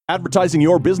Advertising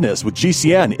your business with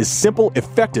GCN is simple,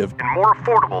 effective, and more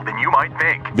affordable than you might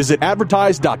think. Visit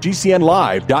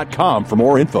advertise.gcnlive.com for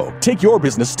more info. Take your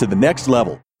business to the next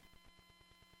level.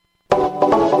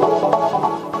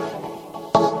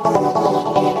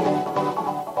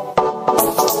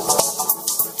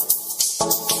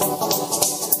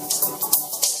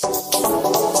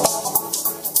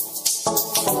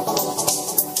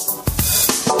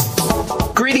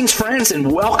 Greetings, friends,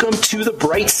 and welcome to The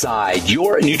Bright Side,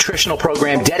 your nutritional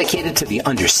program dedicated to the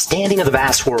understanding of the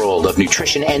vast world of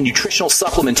nutrition and nutritional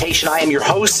supplementation. I am your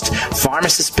host,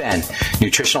 Pharmacist Ben,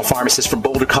 nutritional pharmacist from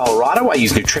Boulder, Colorado. I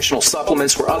use nutritional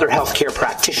supplements where other healthcare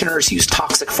practitioners use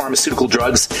toxic pharmaceutical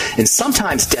drugs and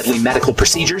sometimes deadly medical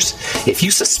procedures. If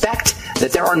you suspect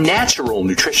that there are natural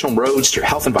nutritional roads to your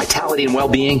health and vitality and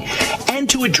well-being and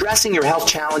to addressing your health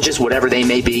challenges, whatever they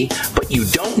may be, but you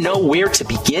don't know where to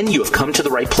begin, you have come to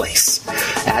the right place.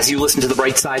 As you listen to The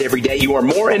Bright Side every day, you are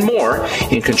more and more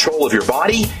in control of your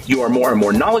body, you are more and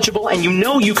more knowledgeable, and you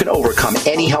know you can overcome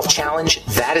any health challenge.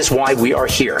 That is why we are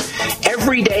here.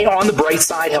 Every day on The Bright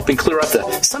Side, helping clear up the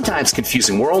sometimes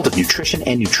confusing world of nutrition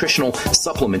and nutritional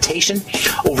supplementation.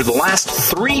 Over the last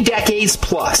 3 decades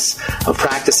plus of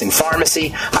practicing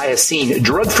pharmacy, I have seen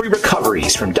drug-free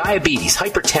recoveries from diabetes,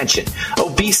 hypertension,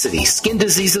 obesity, skin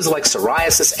diseases like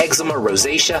psoriasis, eczema,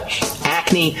 rosacea,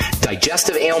 acne,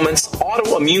 digestive ailments,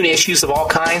 autoimmune issues of all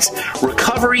kinds,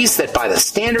 recoveries that by the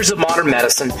standards of modern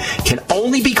medicine can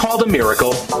only be called a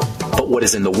miracle, but what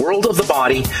is in the world of the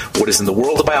body, what is in the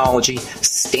world of biology,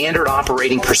 standard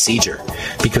operating procedure.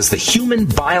 Because the human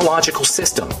biological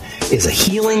system is a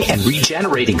healing and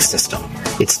regenerating system.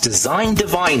 It's designed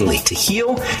divinely to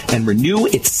heal and renew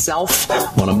itself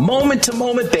on a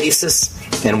moment-to-moment basis.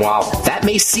 And while that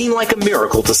may seem like a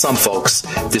miracle to some folks,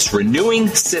 this renewing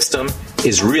system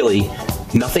is really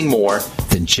nothing more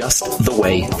than just the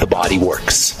way the body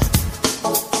works.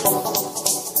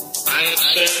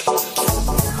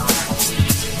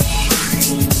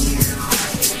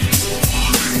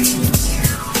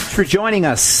 For joining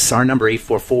us, our number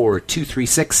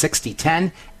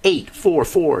 844-236-6010,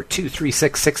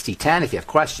 844-236-6010. If you have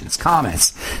questions,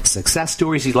 comments, success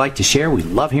stories you'd like to share, we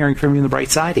love hearing from you on The Bright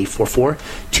Side.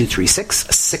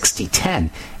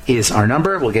 844-236-6010 is our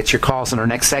number. We'll get your calls in our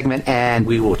next segment, and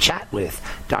we will chat with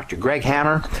Dr. Greg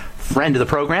Hammer, friend of the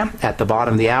program, at the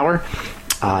bottom of the hour.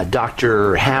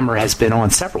 Dr. Hammer has been on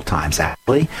several times,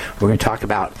 actually. We're going to talk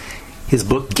about his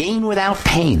book, Gain Without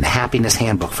Pain, The Happiness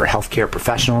Handbook for Healthcare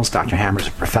Professionals. Dr. Hammer is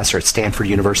a professor at Stanford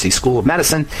University School of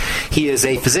Medicine. He is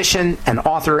a physician, an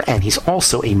author, and he's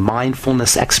also a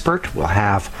mindfulness expert. We'll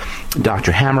have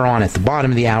Dr. Hammer on at the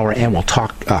bottom of the hour, and we'll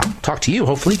talk to you,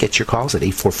 hopefully. Get your calls at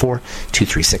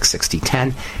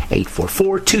 844-236-6010,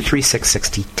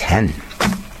 844-236-6010.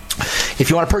 If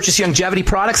you want to purchase longevity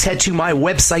products, head to my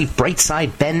website,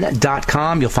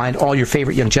 brightsideben.com. You'll find all your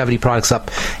favorite longevity products up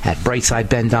at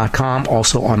brightsideben.com.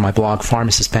 Also on my blog,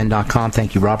 pharmacistben.com.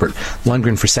 Thank you, Robert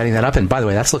Lundgren, for setting that up. And by the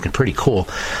way, that's looking pretty cool.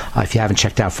 If you haven't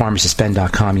checked out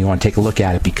pharmacistben.com, you want to take a look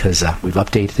at it because we've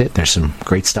updated it. There's some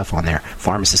great stuff on there.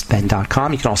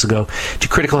 Pharmacistben.com. You can also go to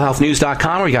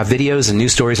criticalhealthnews.com where you got videos and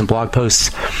news stories and blog posts.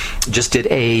 Just did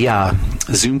a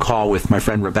Zoom call with my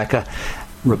friend Rebecca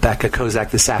Kozak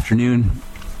this afternoon,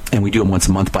 and we do them once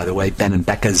a month, by the way,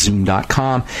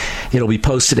 benandbeccazoom.com. It'll be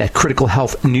posted at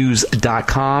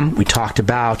criticalhealthnews.com. We talked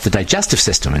about the digestive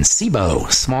system and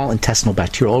SIBO, small intestinal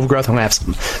bacterial overgrowth. I'm going to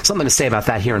have something to say about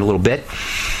that here in a little bit.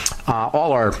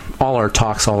 All our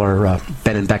talks, all our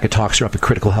Ben and Becca talks are up at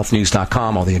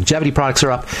criticalhealthnews.com. All the longevity products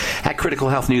are up at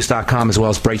criticalhealthnews.com, as well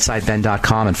as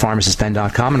brightsideben.com and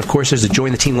pharmacistben.com. And, of course, there's a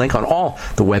Join the Team link on all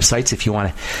the websites if you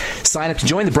want to sign up to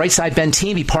join the Brightside Ben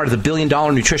team, be part of the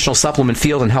billion-dollar nutritional supplement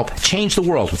field, and help change the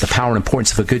world with the power and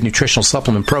importance of a good nutritional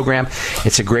supplement program.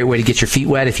 It's a great way to get your feet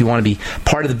wet if you want to be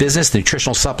part of the business, the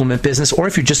nutritional supplement business, or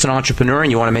if you're just an entrepreneur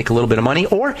and you want to make a little bit of money,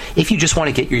 or if you just want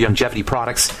to get your longevity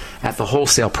products at the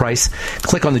wholesale price.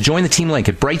 Click on the Join the Team link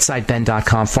at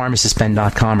brightsideben.com,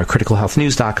 pharmacistben.com, or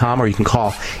criticalhealthnews.com, or you can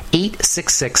call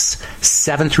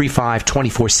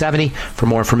 866-735-2470 for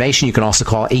more information. You can also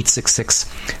call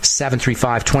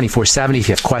 866-735-2470 if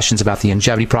you have questions about the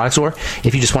longevity products, or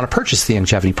if you just want to purchase the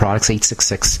longevity products,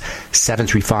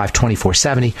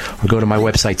 866-735-2470, or go to my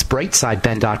websites,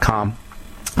 brightsideben.com,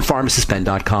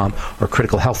 pharmacistben.com, or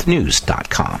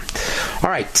criticalhealthnews.com. All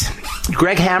right.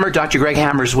 Greg Hammer, Dr. Greg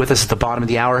Hammer is with us at the bottom of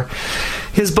the hour.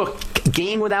 His book,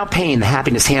 Gain Without Pain, The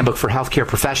Happiness Handbook for Healthcare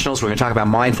Professionals. We're going to talk about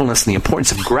mindfulness and the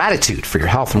importance of gratitude for your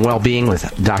health and well-being with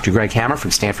Dr. Greg Hammer from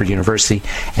Stanford University,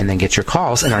 and then get your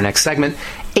calls in our next segment,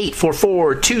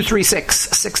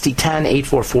 844-236-6010,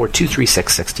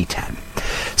 844-236-6010.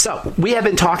 So, we have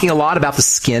been talking a lot about the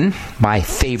skin, my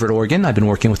favorite organ. I've been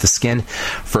working with the skin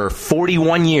for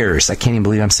 41 years. I can't even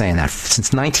believe I'm saying that.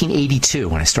 Since 1982,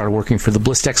 when I started working for the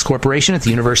Blistex Corporation at the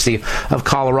University of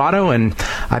Colorado, and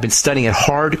I've been studying it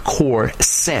hardcore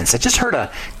since. I just heard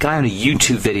a guy on a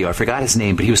YouTube video, I forgot his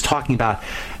name, but he was talking about,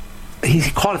 he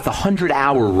called it the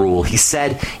 100-hour rule. He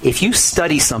said, if you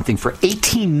study something for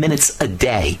 18 minutes a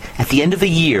day, at the end of the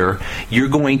year, you're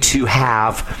going to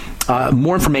have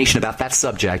more information about that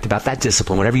subject, about that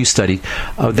discipline, whatever you studied,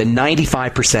 than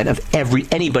 95% of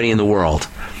anybody in the world.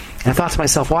 And I thought to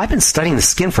myself, well, I've been studying the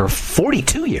skin for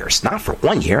 42 years, not for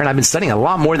 1 year, and I've been studying a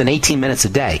lot more than 18 minutes a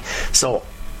day. So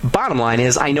bottom line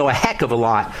is, I know a heck of a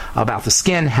lot about the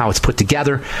skin, how it's put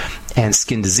together, and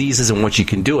skin diseases and what you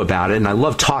can do about it. And I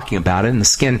love talking about it. And the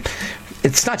skin,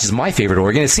 it's not just my favorite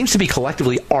organ. It seems to be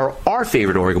collectively our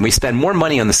favorite organ. We spend more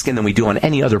money on the skin than we do on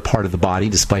any other part of the body,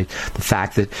 despite the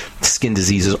fact that skin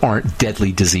diseases aren't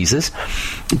deadly diseases.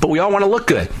 But we all want to look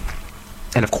good.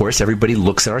 And of course, everybody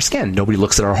looks at our skin. Nobody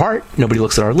looks at our heart. Nobody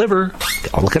looks at our liver. They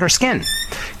all look at our skin.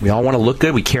 We all want to look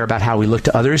good. We care about how we look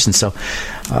to others. And so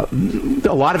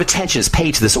a lot of attention is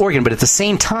paid to this organ. But at the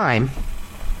same time,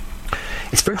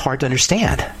 it's very hard to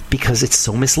understand because it's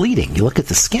so misleading. You look at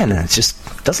the skin and it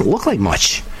just doesn't look like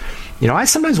much. You know, I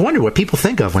sometimes wonder what people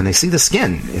think of when they see the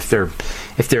skin. If they're,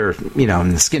 you know,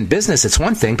 in the skin business, it's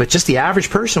one thing. But just the average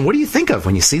person, what do you think of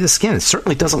when you see the skin? It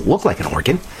certainly doesn't look like an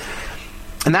organ.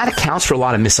 And that accounts for a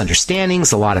lot of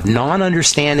misunderstandings, a lot of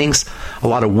non-understandings, a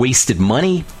lot of wasted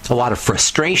money, a lot of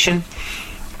frustration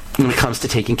when it comes to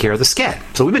taking care of the skin.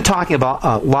 So we've been talking about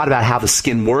a lot about how the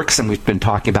skin works, and we've been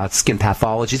talking about skin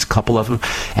pathologies, a couple of them,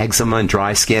 eczema and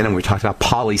dry skin, and we talked about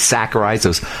polysaccharides,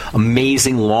 those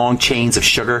amazing long chains of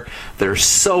sugar that are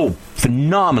so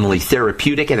phenomenally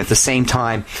therapeutic and at the same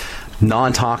time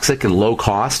non-toxic and low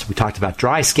cost. We talked about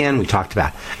dry skin. We talked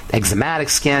about eczematic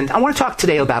skin. I want to talk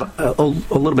today about a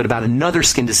little bit about another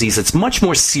skin disease that's much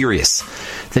more serious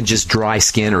than just dry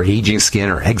skin or aging skin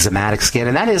or eczematic skin,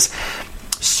 and that is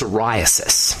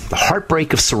psoriasis, the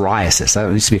heartbreak of psoriasis.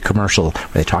 That used to be a commercial where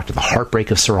they talked about the heartbreak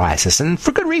of psoriasis, and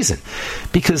for good reason,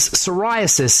 because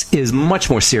psoriasis is much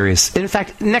more serious. In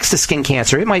fact, next to skin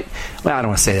cancer, it might, well, I don't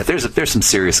want to say that. There's some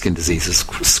serious skin diseases.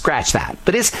 Scratch that.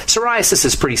 But psoriasis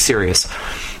is pretty serious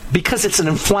because it's an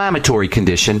inflammatory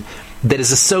condition that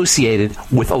is associated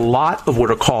with a lot of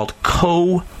what are called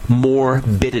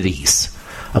comorbidities.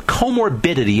 A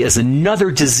comorbidity is another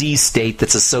disease state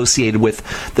that's associated with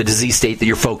the disease state that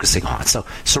you're focusing on. So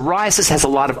psoriasis has a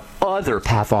lot of other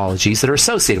pathologies that are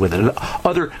associated with it,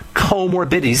 other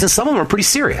comorbidities, and some of them are pretty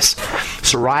serious.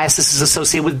 Psoriasis is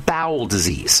associated with bowel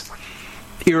disease,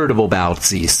 irritable bowel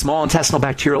disease, small intestinal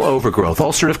bacterial overgrowth,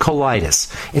 ulcerative colitis.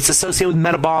 It's associated with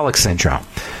metabolic syndrome,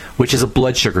 which is a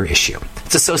blood sugar issue.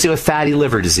 It's associated with fatty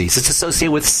liver disease. It's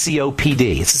associated with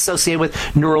COPD. It's associated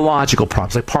with neurological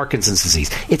problems like Parkinson's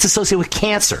disease. It's associated with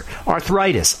cancer,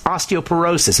 arthritis,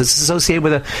 osteoporosis. It's associated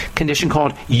with a condition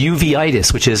called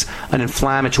uveitis, which is an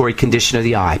inflammatory condition of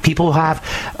the eye. People who have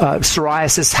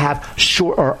psoriasis have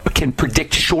can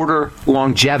predict shorter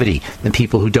longevity than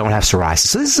people who don't have psoriasis.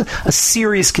 So this is a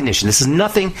serious condition. This is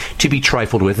nothing to be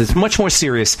trifled with. It's much more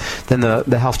serious than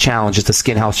the health challenges, the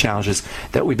skin health challenges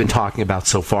that we've been talking about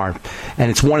so far,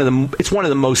 and it's one of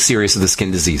the most serious of the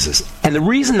skin diseases. And the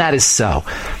reason that is so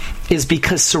is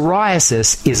because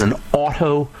psoriasis is an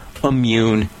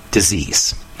autoimmune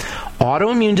disease.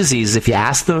 Autoimmune diseases, if you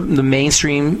ask the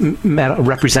mainstream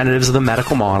representatives of the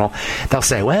medical model, they'll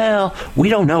say, well, we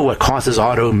don't know what causes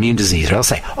autoimmune disease. Or they'll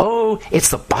say, oh, it's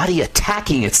the body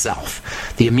attacking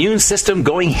itself. The immune system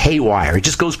going haywire. It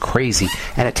just goes crazy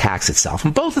and attacks itself.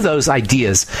 And both of those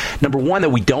ideas, number one, that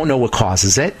we don't know what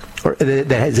causes it, or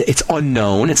that it's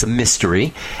unknown, it's a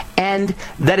mystery, and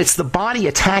that it's the body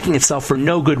attacking itself for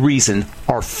no good reason,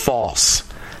 are false.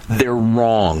 They're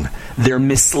wrong. They're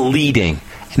misleading.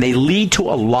 And they lead to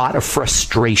a lot of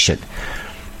frustration.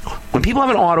 When people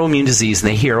have an autoimmune disease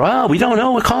and they hear, well, we don't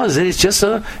know what causes it, it's just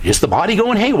the body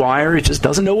going haywire, it just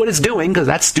doesn't know what it's doing, because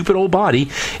that stupid old body,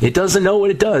 it doesn't know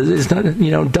what it does, it's not,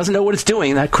 doesn't know what it's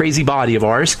doing, that crazy body of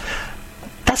ours.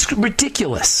 That's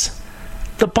ridiculous.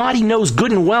 The body knows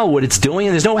good and well what it's doing,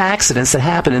 and there's no accidents that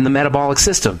happen in the metabolic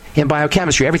system. In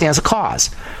biochemistry, everything has a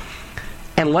cause.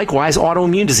 And likewise,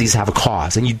 autoimmune disease have a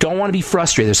cause. And you don't want to be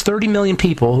frustrated. There's 30 million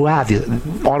people who have the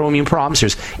autoimmune problems.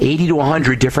 There's 80 to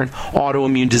 100 different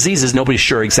autoimmune diseases. Nobody's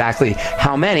sure exactly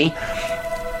how many.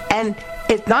 And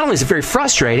it not only is it very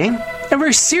frustrating, and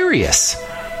very serious.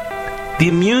 The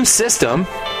immune system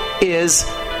is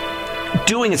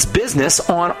doing its business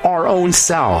on our own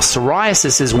cells.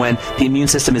 Psoriasis is when the immune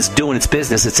system is doing its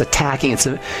business. It's attacking.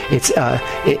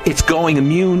 It's going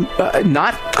immune,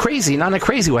 not crazy, not in a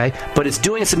crazy way, but it's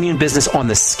doing its immune business on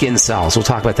the skin cells. We'll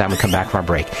talk about that when we come back from our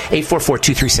break.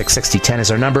 844-236-6010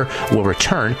 is our number. We'll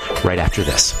return right after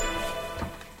this.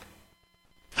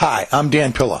 Hi, I'm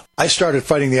Dan Pilla. I started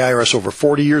fighting the IRS over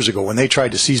 40 years ago when they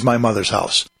tried to seize my mother's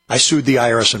house. I sued the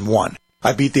IRS and won.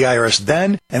 I beat the IRS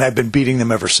then, and I've been beating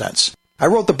them ever since. I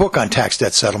wrote the book on tax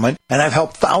debt settlement, and I've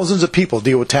helped thousands of people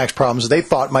deal with tax problems they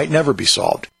thought might never be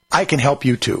solved. I can help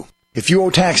you too. If you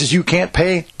owe taxes you can't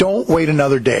pay, don't wait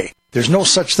another day. There's no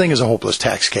such thing as a hopeless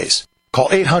tax case. Call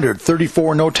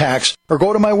 800-34-NO-TAX or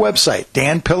go to my website,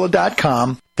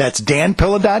 danpilla.com. That's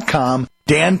danpilla.com,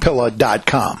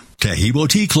 danpilla.com. Tahibo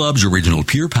Tea Club's original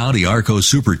Pure Pau d'Arco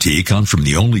Super Tea comes from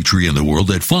the only tree in the world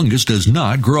that fungus does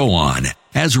not grow on.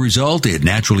 As a result, it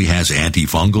naturally has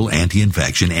antifungal,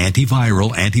 anti-infection,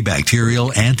 antiviral,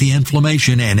 antibacterial,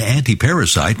 anti-inflammation, and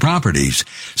anti-parasite properties.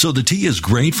 So the tea is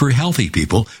great for healthy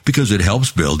people because it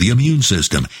helps build the immune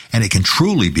system, and it can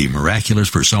truly be miraculous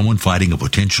for someone fighting a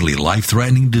potentially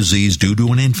life-threatening disease due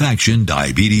to an infection,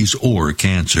 diabetes, or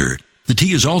cancer. The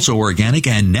tea is also organic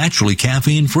and naturally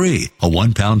caffeine-free. A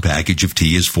 1-pound package of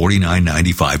tea is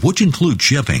 $49.95, which includes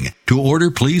shipping. To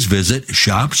order, please visit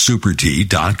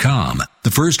shopsupertea.com.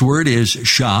 The first word is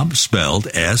shop, spelled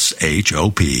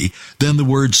S-H-O-P, then the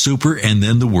word super, and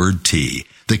then the word tea.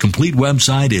 The complete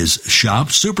website is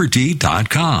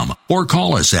shopsupertea.com or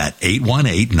call us at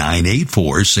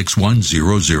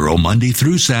 818-984-6100 Monday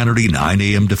through Saturday, 9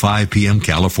 a.m. to 5 p.m.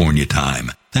 California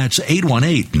time. That's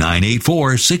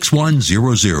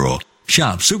 818-984-6100.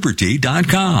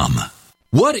 shopsupertea.com.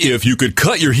 What if you could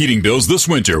cut your heating bills this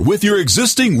winter with your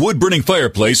existing wood-burning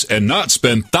fireplace and not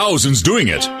spend thousands doing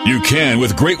it? You can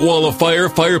with Great Wall of Fire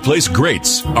fireplace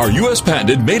grates. Our U.S.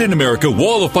 patented made-in-America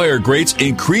Wall of Fire grates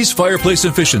increase fireplace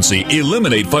efficiency,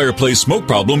 eliminate fireplace smoke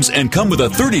problems, and come with a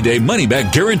 30-day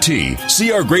money-back guarantee.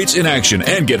 See our grates in action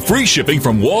and get free shipping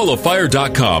from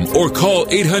walloffire.com or call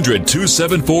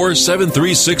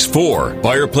 800-274-7364.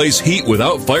 Fireplace heat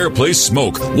without fireplace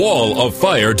smoke.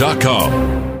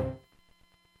 walloffire.com.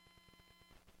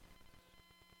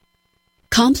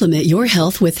 Complement your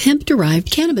health with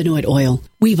hemp-derived cannabinoid oil.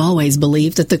 We've always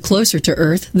believed that the closer to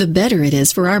Earth, the better it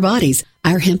is for our bodies.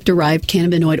 Our hemp-derived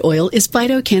cannabinoid oil is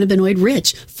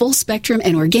phytocannabinoid-rich, full-spectrum,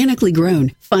 and organically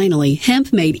grown. Finally,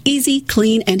 hemp made easy,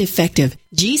 clean, and effective.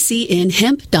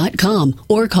 GCNhemp.com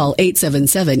or call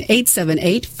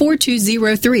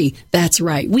 877-878-4203. That's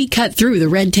right, we cut through the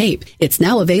red tape. It's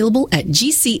now available at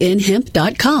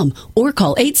GCNhemp.com or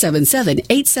call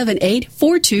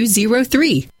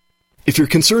 877-878-4203. If you're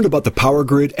concerned about the power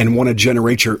grid and want to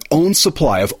generate your own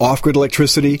supply of off-grid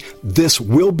electricity, this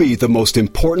will be the most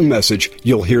important message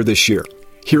you'll hear this year.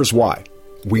 Here's why.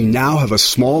 We now have a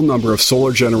small number of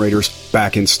solar generators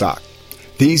back in stock.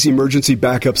 These emergency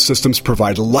backup systems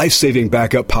provide life-saving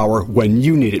backup power when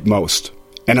you need it most.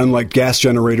 And unlike gas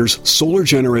generators, solar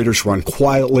generators run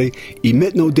quietly,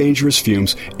 emit no dangerous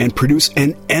fumes, and produce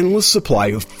an endless supply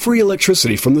of free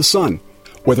electricity from the sun.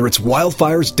 Whether it's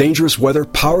wildfires, dangerous weather,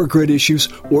 power grid issues,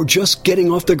 or just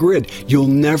getting off the grid, you'll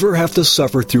never have to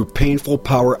suffer through painful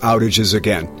power outages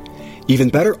again. Even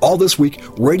better, all this week,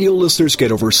 radio listeners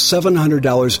get over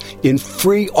 $700 in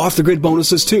free off-the-grid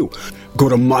bonuses, too. Go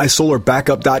to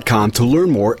mysolarbackup.com to learn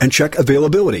more and check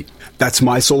availability. That's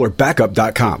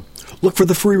mysolarbackup.com. Look for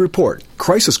the free report,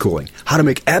 Crisis Cooling, how to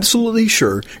make absolutely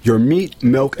sure your meat,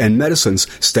 milk, and medicines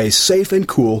stay safe and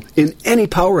cool in any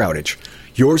power outage.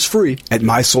 Yours free at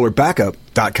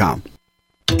mysolarbackup.com.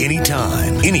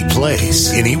 Anytime, any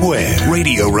place, anywhere,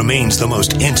 radio remains the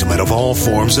most intimate of all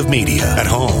forms of media. At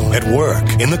home, at work,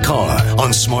 in the car,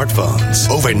 on smartphones.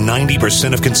 Over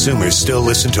 90% of consumers still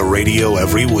listen to radio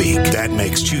every week. That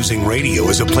makes choosing radio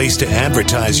as a place to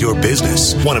advertise your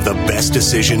business one of the best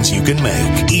decisions you can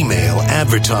make. Email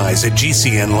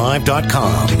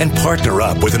advertise@gcnlive.com and partner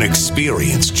up with an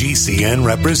experienced GCN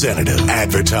representative.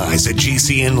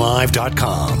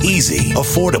 Advertise@gcnlive.com. Easy,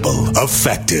 affordable,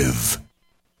 effective.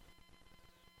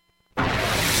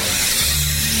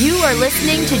 You are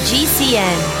listening to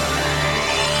GCN.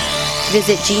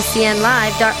 Visit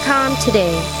GCNlive.com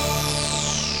today.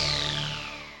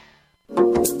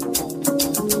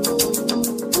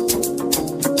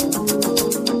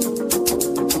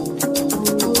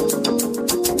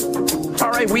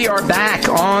 All right, we are back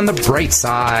on the bright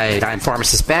side. I'm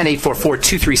Pharmacist Ben.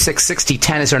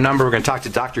 844-236-6010 is our number. We're going to talk to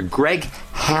Dr. Greg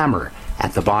Hammer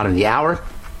at the bottom of the hour.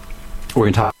 We're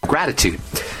going to talk gratitude.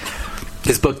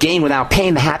 His book, Gain Without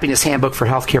Pain, The Happiness Handbook for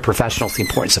Healthcare Professionals, The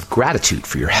Importance of Gratitude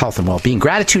for Your Health and Well-Being.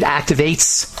 Gratitude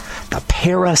activates the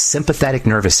parasympathetic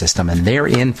nervous system, and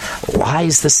therein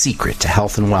lies the secret to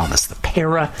health and wellness. The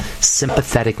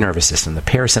parasympathetic nervous system. The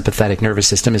parasympathetic nervous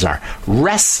system is our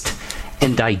rest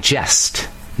and digest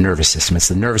nervous system. It's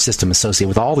the nervous system associated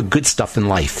with all the good stuff in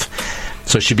life.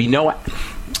 So it should be no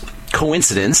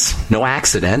coincidence, no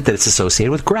accident that it's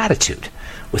associated with gratitude,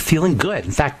 with feeling good.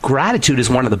 In fact, gratitude is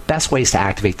one of the best ways to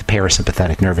activate the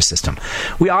parasympathetic nervous system.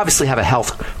 We obviously have a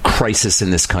health crisis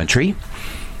in this country.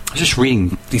 I was just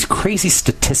reading these crazy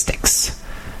statistics.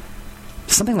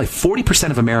 Something like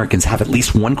 40% of Americans have at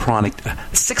least one chronic,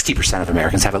 60% of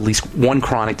Americans have at least one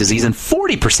chronic disease, and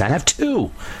 40% have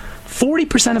two.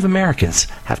 40% of Americans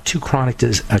have two chronic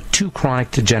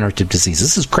degenerative diseases.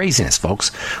 This is craziness,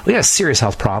 folks. We got a serious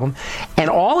health problem, and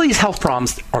all these health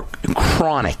problems are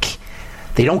chronic.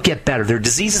 They don't get better. They're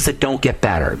diseases that don't get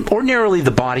better. Ordinarily,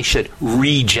 the body should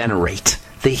regenerate.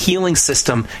 The healing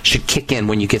system should kick in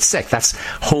when you get sick. That's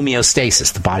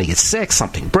homeostasis. The body gets sick,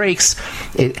 something breaks.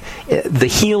 The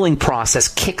healing process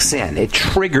kicks in.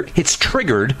 It's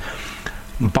triggered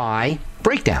by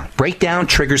breakdown. Breakdown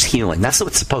triggers healing. That's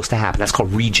what's supposed to happen. That's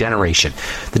called regeneration.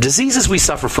 The diseases we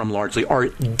suffer from largely are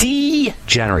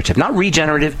degenerative. Not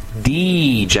regenerative,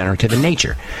 degenerative in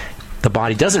nature. The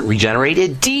body doesn't regenerate,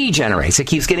 it degenerates. It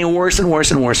keeps getting worse and worse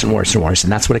and worse and worse and worse.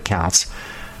 And that's what accounts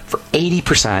for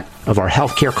 80% of our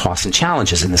healthcare costs and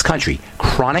challenges in this country.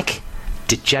 Chronic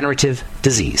degenerative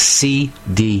disease,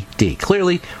 CDD.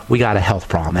 Clearly, we got a health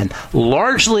problem. And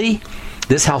largely,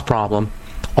 this health problem,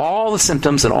 all the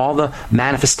symptoms and all the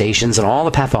manifestations and all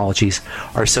the pathologies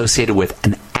are associated with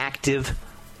an active,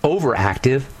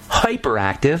 overactive,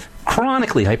 hyperactive,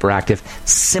 chronically hyperactive,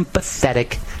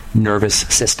 sympathetic nervous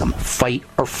system, fight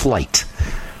or flight.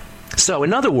 So,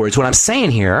 in other words, what I'm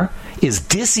saying here is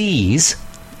dis-ease,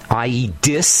 i.e.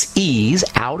 dis-ease,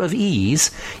 out of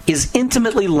ease, is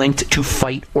intimately linked to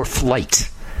fight or flight.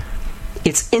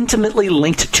 It's intimately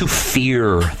linked to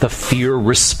fear, the fear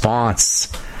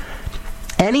response.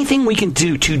 Anything we can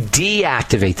do to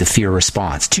deactivate the fear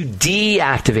response, to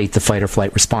deactivate the fight or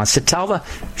flight response, to tell the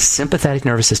sympathetic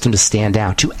nervous system to stand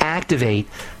down, to activate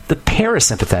the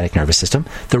parasympathetic nervous system,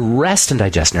 the rest and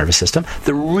digest nervous system,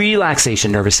 the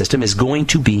relaxation nervous system is going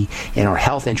to be in our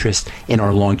health interest, in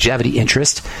our longevity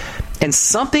interest. And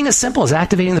something as simple as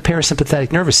activating the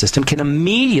parasympathetic nervous system can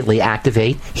immediately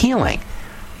activate healing.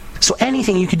 So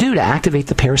anything you can do to activate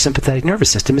the parasympathetic nervous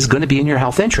system is going to be in your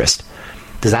health interest.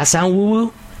 Does that sound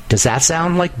woo-woo? Does that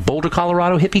sound like Boulder,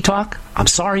 Colorado hippie talk? I'm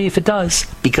sorry if it does,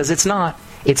 because it's not.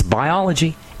 It's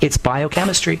biology. It's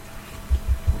biochemistry.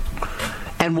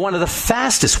 And one of the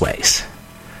fastest ways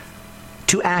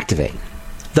to activate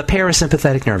the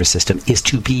parasympathetic nervous system is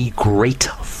to be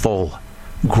grateful.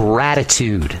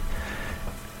 Gratitude.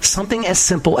 Something as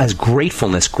simple as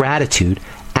gratefulness, gratitude,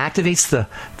 activates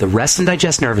the rest and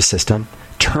digest nervous system,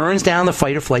 turns down the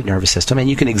fight or flight nervous system, and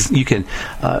you can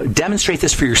demonstrate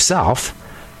this for yourself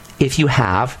if you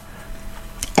have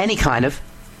any kind of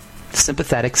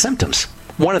sympathetic symptoms.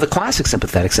 One of the classic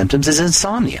sympathetic symptoms is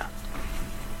insomnia.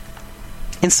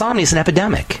 Insomnia is an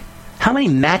epidemic. How many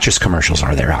mattress commercials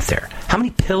are there out there? How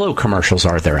many pillow commercials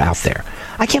are there out there?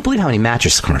 I can't believe how many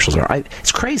mattress commercials are.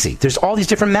 It's crazy. There's all these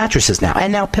different mattresses now,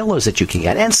 and now pillows that you can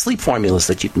get, and sleep formulas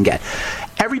that you can get.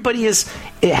 Everybody is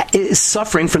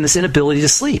suffering from this inability to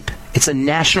sleep. It's a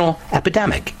national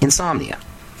epidemic, insomnia.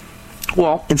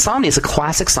 Well, insomnia is a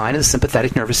classic sign of the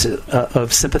sympathetic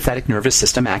nervous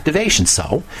system activation.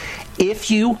 So, if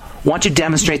you want to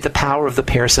demonstrate the power of the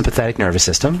parasympathetic nervous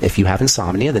system, if you have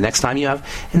insomnia, the next time you have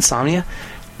insomnia,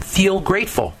 feel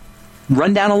grateful.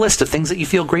 Run down a list of things that you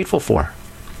feel grateful for.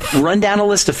 Run down a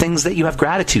list of things that you have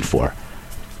gratitude for.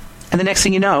 And the next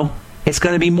thing you know, it's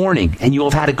going to be morning, and you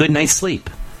will have had a good night's sleep.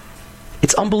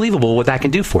 It's unbelievable what that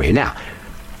can do for you. Now,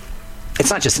 it's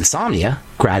not just insomnia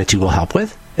gratitude will help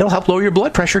with. It'll help lower your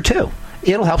blood pressure, too.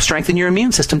 It'll help strengthen your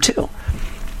immune system, too.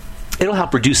 It'll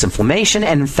help reduce inflammation,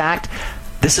 and in fact,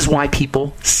 this is why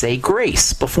people say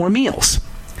grace before meals.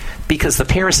 Because the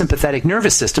parasympathetic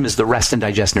nervous system is the rest and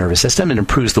digest nervous system and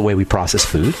improves the way we process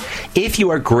food. If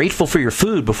you are grateful for your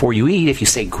food before you eat, if you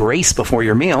say grace before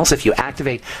your meals, if you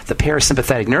activate the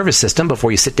parasympathetic nervous system before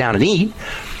you sit down and eat,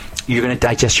 you're going to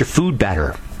digest your food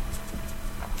better.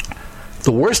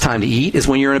 The worst time to eat is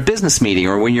when you're in a business meeting,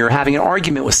 or when you're having an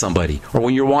argument with somebody, or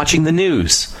when you're watching the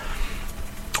news,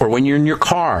 or when you're in your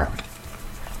car.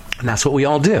 And that's what we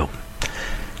all do.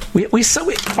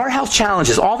 Our health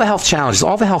challenges, all the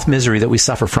health misery that we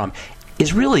suffer from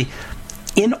is really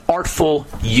inartful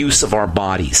use of our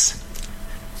bodies.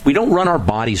 We don't run our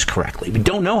bodies correctly. We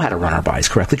don't know how to run our bodies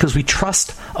correctly because we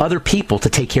trust other people to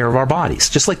take care of our bodies.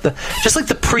 Just like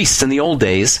the priests in the old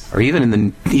days, or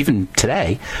even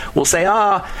today, will say,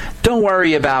 don't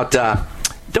worry about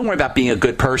being a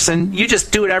good person. You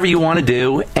just do whatever you want to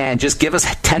do and just give us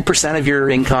 10% of your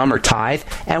income or tithe,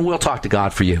 and we'll talk to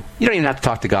God for you. You don't even have to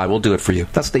talk to God. We'll do it for you.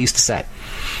 That's what they used to say.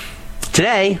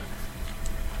 Today,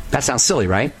 that sounds silly,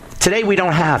 right? Today we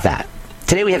don't have that.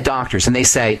 Today we have doctors, and they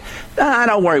say,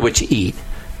 don't worry what you eat.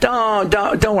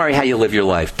 Don't worry how you live your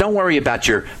life. Don't worry about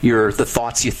the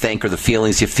thoughts you think or the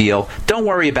feelings you feel. Don't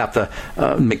worry about the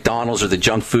McDonald's or the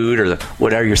junk food or the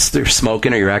whatever you're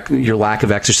smoking or your lack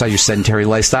of exercise, your sedentary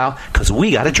lifestyle, because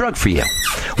we got a drug for you.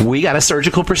 We got a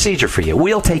surgical procedure for you.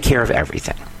 We'll take care of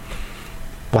everything.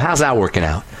 Well, how's that working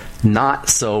out? Not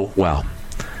so well.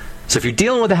 So if you're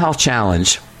dealing with a health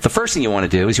challenge, the first thing you want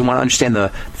to do is you want to understand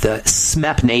the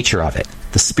SMEP nature of it.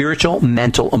 The spiritual,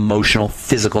 mental, emotional,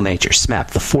 physical nature.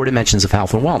 SMEP, the 4 dimensions of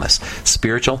health and wellness.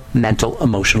 Spiritual, mental,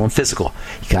 emotional, and physical.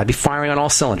 You got to be firing on all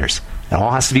cylinders. It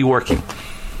all has to be working.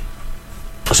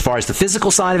 As far as the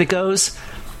physical side of it goes,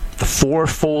 the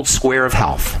 4-fold square of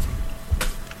health.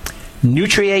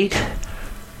 Nutriate,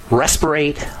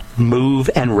 respirate, move,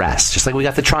 and rest. Just like we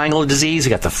got the triangle of disease, we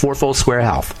got the 4-fold square of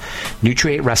health.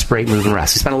 Nutriate, respirate, move, and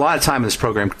rest. We spent a lot of time in this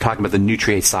program talking about the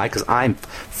nutriate side because I'm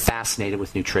fascinated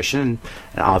with nutrition, and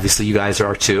obviously you guys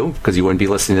are too, because you wouldn't be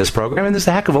listening to this program, and there's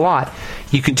a heck of a lot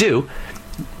you can do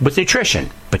with nutrition.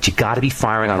 But you got to be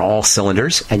firing on all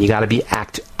cylinders, and you got to be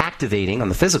activating on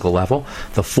the physical level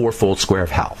the 4-fold square of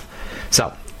health.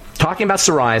 So, talking about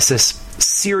psoriasis,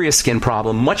 serious skin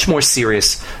problem, much more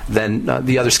serious than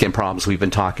the other skin problems we've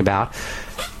been talking about.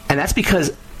 And that's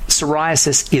because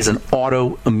psoriasis is an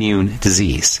autoimmune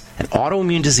disease. And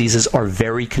autoimmune diseases are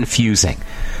very confusing.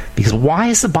 Because why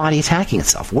is the body attacking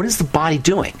itself? What is the body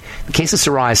doing? In the case of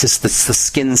psoriasis, it's the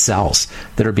skin cells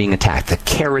that are being attacked, the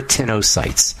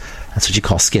keratinocytes. That's what you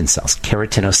call skin cells,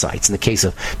 keratinocytes. In the case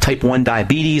of type 1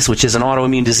 diabetes, which is an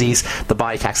autoimmune disease, the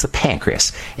body attacks the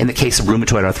pancreas. In the case of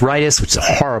rheumatoid arthritis, which is a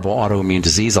horrible autoimmune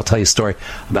disease, I'll tell you a story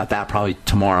about that probably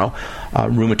tomorrow,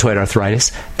 rheumatoid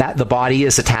arthritis, that the body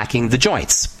is attacking the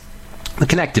joints. The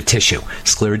connective tissue.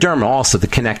 Scleroderma, also the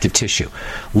connective tissue.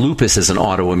 Lupus is an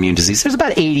autoimmune disease. There's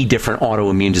about 80 different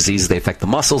autoimmune diseases. They affect the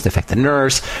muscles, they affect the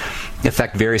nerves, they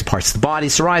affect various parts of the body.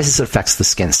 Psoriasis affects the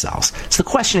skin cells. So the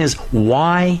question is,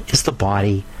 why is the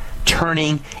body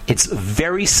turning its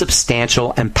very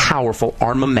substantial and powerful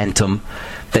armamentum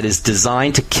that is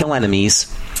designed to kill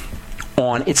enemies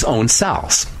on its own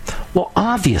cells? Well,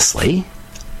 obviously,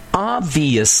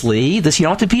 this, you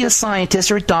don't have to be a scientist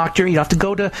or a doctor. You don't have to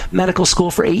go to medical school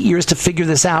for 8 years to figure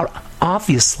this out.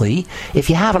 Obviously, if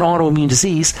you have an autoimmune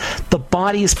disease, the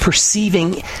body is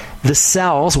perceiving the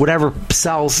cells, whatever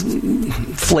cells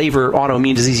flavor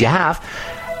autoimmune disease you have,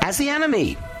 as the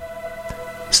enemy.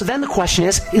 So then the question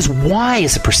is why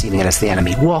is it perceiving it as the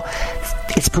enemy? Well,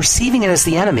 it's perceiving it as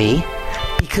the enemy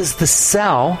because the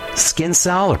cell, skin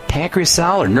cell or pancreas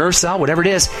cell or nerve cell, whatever it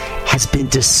is, has been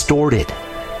distorted.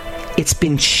 It's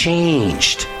been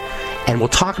changed. And we'll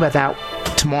talk about that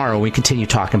tomorrow when we continue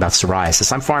talking about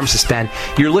psoriasis. I'm Pharmacist Ben.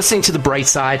 You're listening to The Bright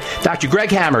Side. Dr.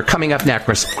 Greg Hammer coming up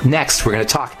next. We're going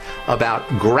to talk about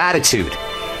gratitude.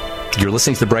 You're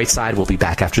listening to The Bright Side. We'll be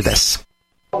back after this.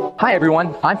 Hi,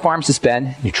 everyone. I'm Pharmacist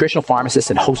Ben, nutritional pharmacist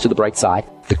and host of The Bright Side.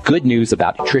 The good news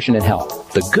about nutrition and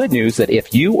health. The good news that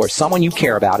if you or someone you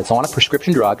care about is on a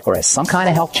prescription drug or has some kind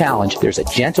of health challenge, there's a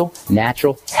gentle,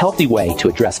 natural, healthy way to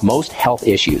address most health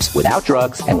issues without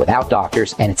drugs and without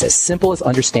doctors. And it's as simple as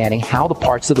understanding how the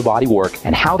parts of the body work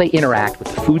and how they interact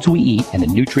with the foods we eat and the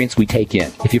nutrients we take in.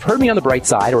 If you've heard me on The Bright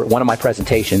Side or at one of my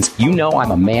presentations, you know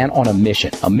I'm a man on a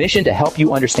mission to help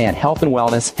you understand health and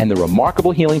wellness and the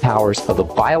remarkable healing powers of the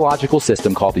biological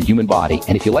system called the human body.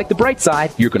 And if you like The Bright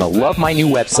Side, you're going to love my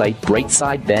new website,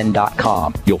 brightsideben.com.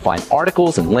 You'll find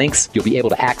articles and links. You'll be able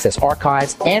to access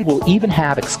archives, and we'll even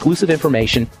have exclusive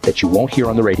information that you won't hear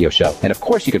on the radio show. And of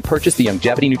course, you can purchase the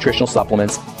Longevity nutritional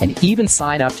supplements and even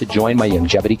sign up to join my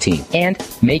Longevity team and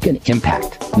make an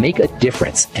impact, make a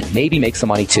difference, and maybe make some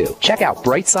money too. Check out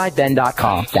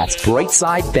brightsideben.com. That's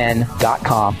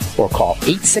brightsideben.com, or call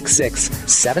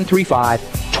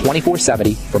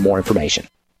 866-735-2470 for more information.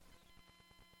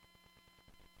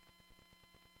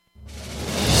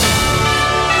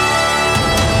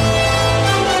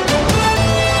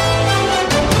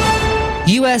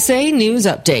 USA News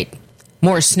Update.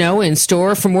 More snow in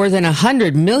store for more than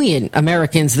 100 million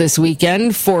Americans this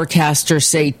weekend. Forecasters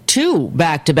say 2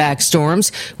 back-to-back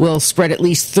storms will spread at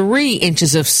least 3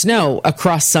 inches of snow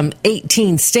across some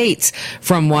 18 states,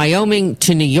 from Wyoming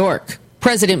to New York.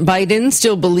 President Biden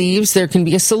still believes there can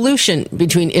be a solution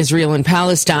between Israel and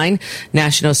Palestine.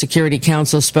 National Security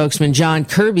Council spokesman John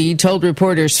Kirby told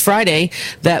reporters Friday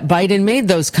that Biden made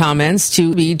those comments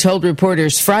to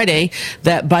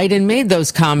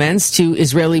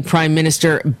Israeli Prime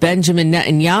Minister Benjamin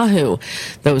Netanyahu.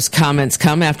 Those comments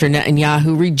come after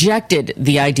Netanyahu rejected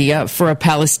the idea for a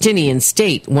Palestinian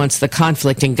state once the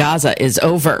conflict in Gaza is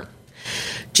over.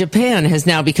 Japan has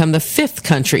now become the 5th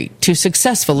country to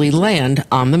successfully land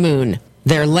on the moon.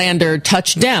 Their lander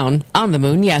touched down on the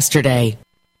moon yesterday.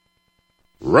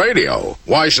 Radio?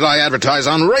 Why should I advertise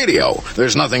on radio?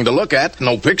 There's nothing to look at,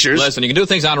 no pictures. Listen, you can do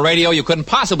things on radio you couldn't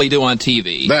possibly do on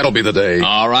TV. That'll be the day.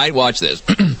 All right, watch this.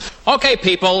 Okay,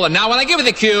 people, and now when I give you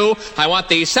the cue, I want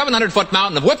the 700-foot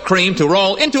mountain of whipped cream to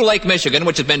roll into Lake Michigan,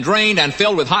 which has been drained and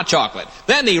filled with hot chocolate.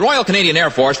 Then the Royal Canadian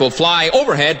Air Force will fly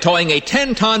overhead towing a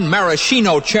 10-ton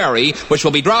maraschino cherry, which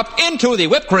will be dropped into the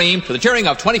whipped cream to the cheering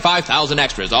of 25,000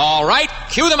 extras. All right,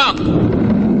 cue the mountain.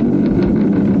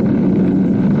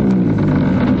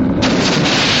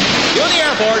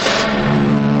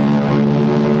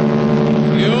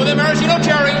 You the maraschino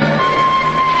cherry.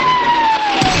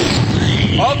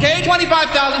 Okay,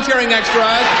 25,000 cheering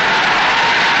extras.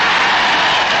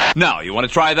 Now, you want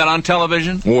to try that on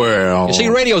television? Well... You see,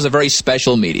 radio is a very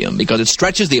special medium because it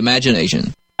stretches the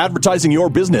imagination. Advertising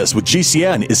your business with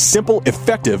GCN is simple,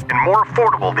 effective, and more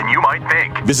affordable than you might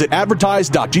think. Visit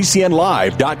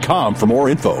advertise.gcnlive.com for more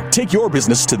info. Take your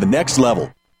business to the next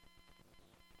level.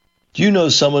 Do you know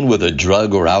someone with a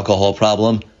drug or alcohol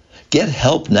problem? Get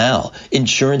help now.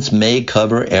 Insurance may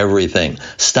cover everything.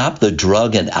 Stop the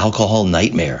drug and alcohol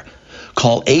nightmare.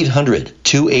 Call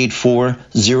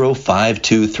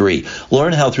 800-284-0523.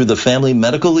 Learn how through the Family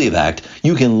Medical Leave Act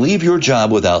you can leave your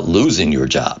job without losing your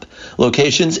job.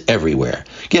 Locations everywhere.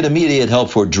 Get immediate help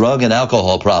for drug and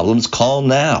alcohol problems. Call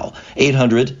now.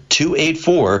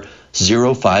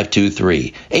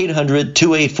 800-284-0523.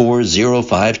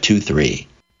 800-284-0523.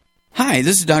 Hi,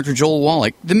 this is Dr. Joel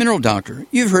Wallach, the Mineral Doctor.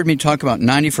 You've heard me talk about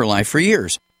 90 for Life for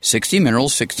years. 60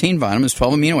 minerals, 16 vitamins,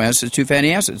 12 amino acids, 2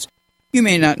 fatty acids. You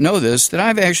may not know this, that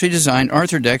I've actually designed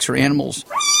Arthrodex for animals.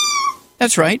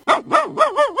 That's right.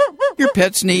 Your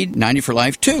pets need 90 for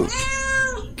Life, too.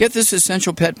 Get this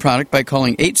essential pet product by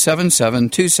calling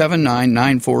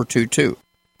 877-279-9422.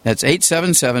 That's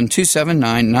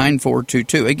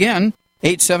 877-279-9422. Again,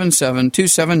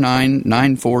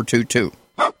 877-279-9422.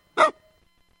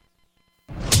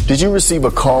 Did you receive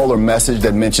a call or message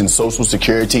that mentioned Social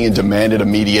Security and demanded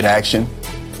immediate action?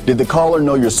 Did the caller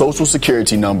know your Social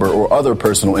Security number or other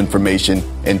personal information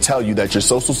and tell you that your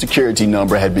Social Security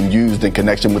number had been used in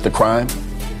connection with the crime?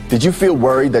 Did you feel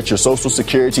worried that your Social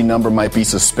Security number might be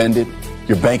suspended,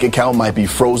 your bank account might be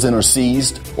frozen or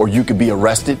seized, or you could be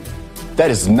arrested?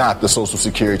 That is not the Social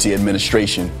Security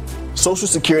Administration. Social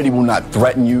Security will not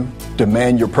threaten you,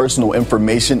 demand your personal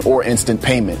information, or instant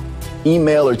payment.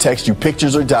 Email or text you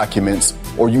pictures or documents,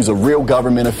 or use a real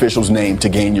government official's name to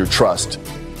gain your trust.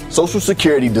 Social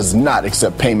Security does not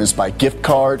accept payments by gift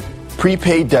card,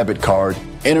 prepaid debit card,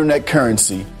 internet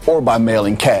currency, or by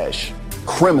mailing cash.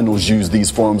 Criminals use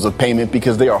these forms of payment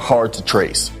because they are hard to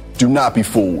trace. Do not be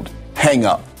fooled. Hang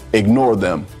up. Ignore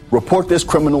them. Report this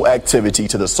criminal activity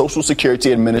to the Social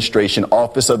Security Administration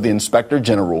Office of the Inspector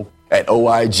General at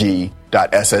oig.ssa.gov.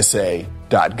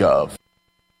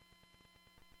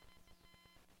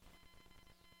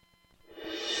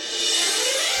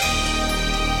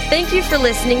 Thank you for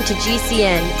listening to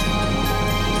GCN.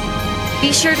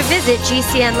 Be sure to visit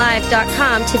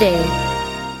GCNlive.com today.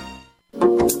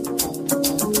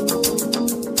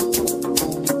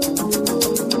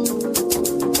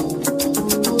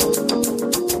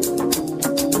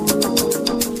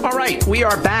 All right, we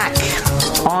are back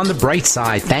on the bright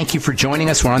side. Thank you for joining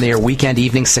us. We're on the air weekend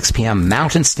evening, 6 p.m.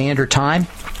 Mountain Standard Time.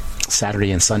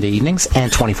 Saturday and Sunday evenings,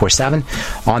 and 24/7.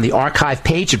 On the archive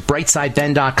page at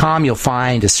brightsideben.com, you'll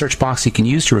find a search box you can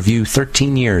use to review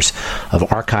 13 years of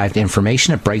archived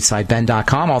information at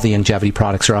brightsideben.com. All the longevity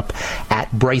products are up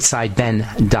at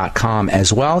brightsideben.com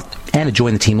as well. And a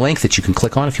Join the Team link that you can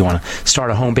click on if you want to start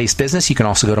a home-based business. You can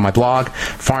also go to my blog,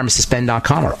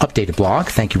 pharmacistben.com, our updated blog.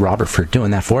 Thank you, Robert, for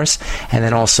doing that for us. And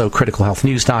then also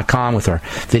criticalhealthnews.com with our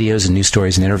videos and news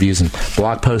stories and interviews and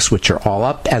blog posts, which are all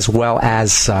up, as well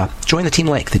as Join the Team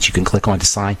link that you can click on to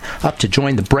sign up to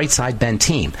join the Brightside Ben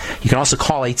team. You can also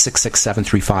call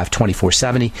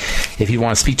 866-735-2470 if you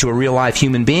want to speak to a real-life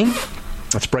human being.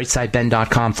 That's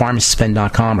brightsideben.com,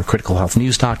 pharmacistben.com, or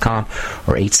criticalhealthnews.com,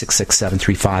 or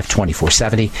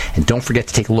 866-735-2470. And don't forget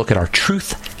to take a look at our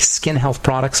Truth Skin Health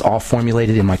products, all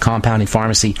formulated in my compounding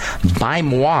pharmacy by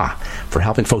moi, for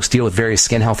helping folks deal with various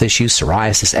skin health issues,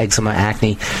 psoriasis, eczema,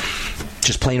 acne,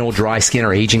 just plain old dry skin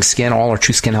or aging skin. All our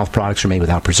True Skin Health products are made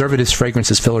without preservatives,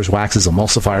 fragrances, fillers, waxes,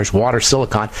 emulsifiers, water,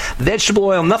 silicone, vegetable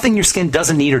oil, nothing your skin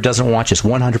doesn't need or doesn't want, just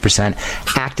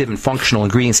 100% active and functional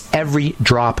ingredients. Every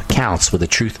drop counts with a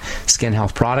Truth Skin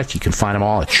Health product. You can find them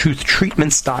all at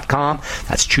truthtreatments.com.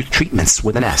 That's Truth Treatments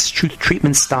with an S.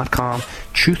 Truthtreatments.com.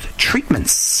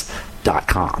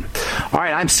 Truthtreatments.com. All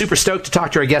right, I'm super stoked to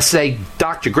talk to our guest today.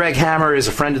 Dr. Greg Hammer is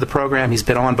a friend of the program. He's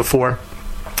been on before.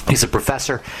 He's a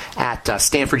professor at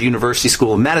Stanford University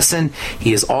School of Medicine.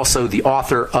 He is also the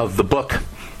author of the book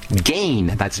GAIN.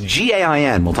 That's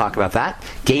G-A-I-N. We'll talk about that.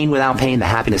 GAIN Without Pain, the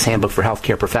Happiness Handbook for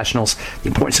Healthcare Professionals, the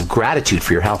importance of gratitude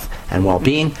for your health and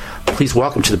well-being. Please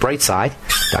welcome to the bright side,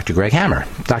 Dr. Greg Hammer.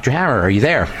 Dr. Hammer, are you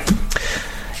there?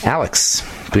 Alex,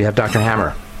 do we have Dr.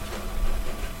 Hammer?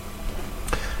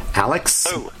 Alex?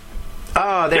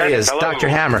 Oh, there he is, hello. Dr.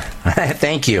 Hammer.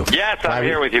 Thank you. Yes, I'm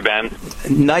here with you, Ben.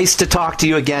 Nice to talk to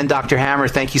you again, Dr. Hammer.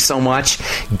 Thank you so much.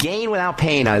 GAIN Without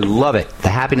Pain. I love it. The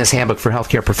Happiness Handbook for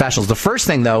Healthcare Professionals. The first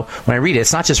thing, though, when I read it,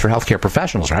 it's not just for healthcare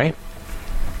professionals, right?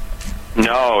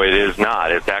 No, it is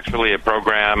not. It's actually a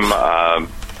program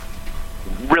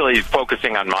really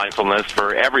focusing on mindfulness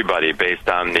for everybody based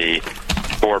on the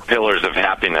 4 pillars of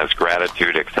happiness: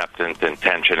 gratitude, acceptance,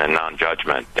 intention, and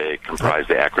non-judgment. They comprise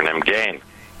the acronym GAIN.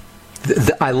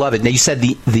 I love it. Now, you said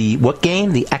the what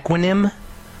GAIN? The equinem?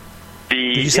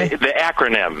 Did you say? The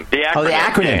acronym. The acronym. Oh, the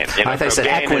acronym. GAIN. I thought you said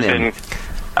equinem.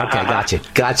 Okay, gotcha.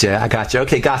 I got you.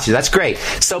 Okay, gotcha. That's great.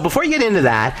 So before you get into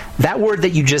that word that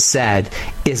you just said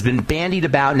has been bandied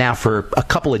about now for a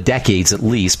couple of decades at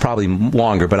least, probably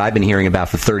longer, but I've been hearing about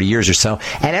for 30 years or so.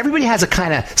 And everybody has a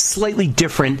kind of slightly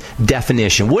different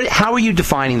definition. How are you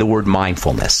defining the word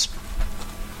mindfulness?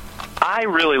 I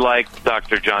really like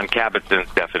Dr. John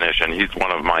Kabat-Zinn's definition. He's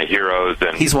one of my heroes,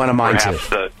 and he's one of mine too.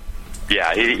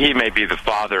 He may be the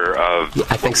father of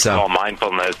what we call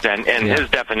mindfulness, and his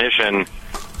definition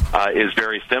is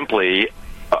very simply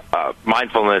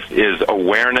mindfulness is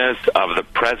awareness of the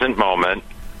present moment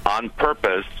on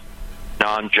purpose,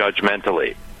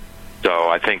 non-judgmentally. So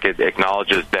I think it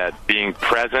acknowledges that being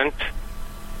present,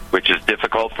 which is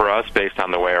difficult for us based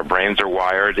on the way our brains are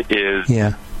wired, is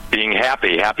being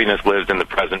happy. Happiness lives in the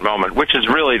present moment, which is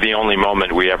really the only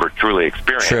moment we ever truly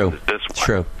experience. True. Is this one.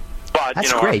 True. But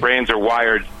That's our great. brains are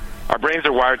wired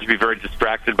to be very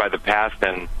distracted by the past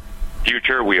and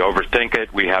future. We overthink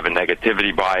it. We have a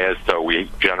negativity bias, so we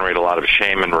generate a lot of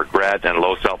shame and regret and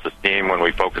low self-esteem when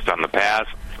we focus on the past.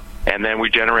 And then we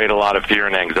generate a lot of fear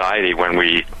and anxiety when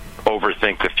we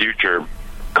overthink the future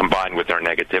combined with our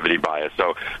negativity bias.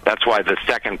 So that's why the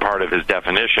second part of his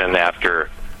definition after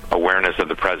awareness of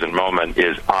the present moment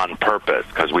is on purpose,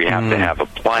 because we have to have a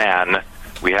plan.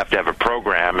 We have to have a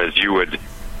program, as you would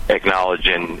acknowledge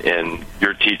in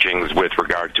your teachings with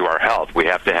regard to our health. We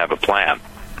have to have a plan.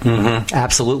 Mm-hmm.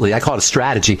 Absolutely. I call it a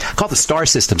strategy. I call it the STAR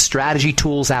system: strategy,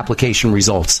 tools, application,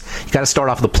 results. You got to start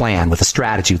off with a plan, with a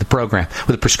strategy, with a program,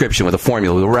 with a prescription, with a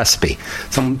formula, with a recipe.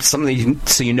 Something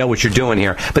so you know what you're doing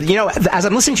here. But, as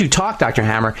I'm listening to you talk, Dr.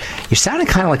 Hammer, you're sounding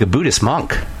kind of like a Buddhist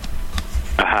monk.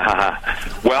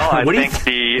 Well, I think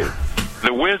the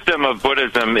wisdom of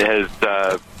Buddhism has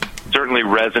certainly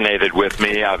resonated with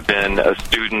me. I've been a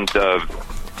student of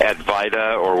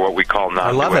Advaita, or what we call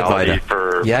non-duality,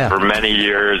 for many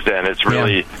years, and it's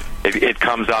really it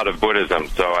comes out of Buddhism.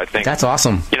 So I think that's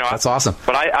awesome. That's awesome.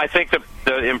 But I think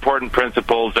the important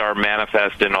principles are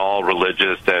manifest in all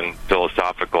religious and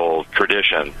philosophical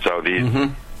traditions. So these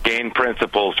GAIN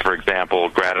principles, for example,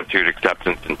 gratitude,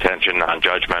 acceptance, intention,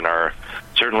 non-judgment, are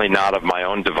certainly not of my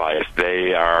own device.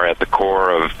 They are at the core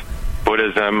of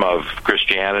Buddhism, of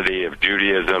Christianity, of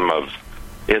Judaism, of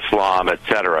Islam,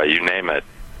 etc. You name it.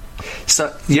 So,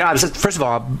 first of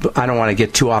all, I don't want to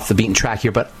get too off the beaten track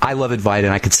here, but I love Advaita,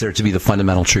 and I consider it to be the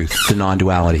fundamental truth, the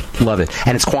non-duality. Love it.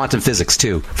 And it's quantum physics,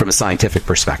 too, from a scientific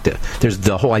perspective. There's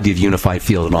the whole idea of unified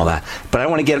field and all that. But I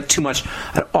don't want to get too much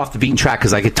off the beaten track,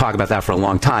 because I could talk about that for a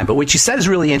long time. But what you said is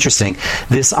really interesting,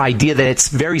 this idea that it's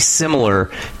very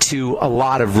similar to a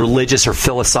lot of religious or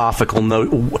philosophical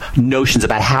notions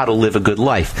about how to live a good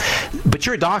life. But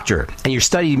you're a doctor, and you've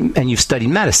studied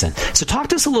medicine. So talk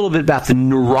to us a little bit about the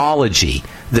neurology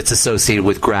that's associated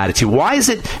with gratitude. Why is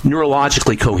it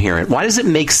neurologically coherent? Why does it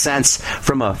make sense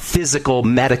from a physical,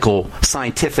 medical,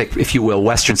 scientific, if you will,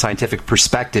 Western scientific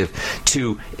perspective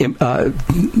to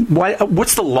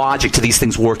what's the logic to these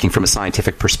things working from a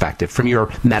scientific perspective, from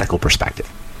your medical perspective?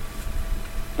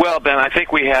 Well, Ben, I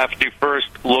think we have to first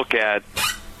look at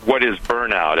what is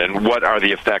burnout and what are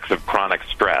the effects of chronic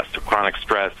stress. Chronic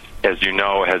stress, as you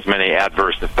know, has many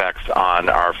adverse effects on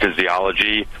our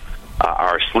physiology.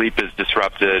 Our sleep is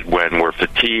disrupted. When we're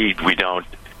fatigued, we don't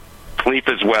sleep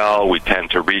as well. We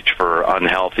tend to reach for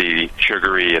unhealthy,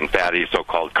 sugary, and fatty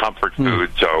so-called comfort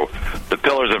food. So the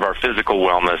pillars of our physical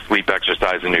wellness, sleep,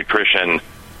 exercise, and nutrition,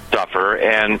 suffer.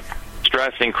 And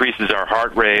stress increases our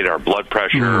heart rate, our blood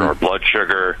pressure, our blood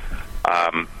sugar.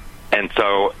 And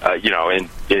so,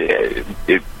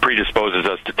 it predisposes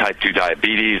us to type 2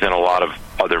 diabetes and a lot of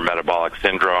other metabolic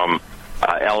syndrome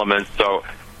elements. So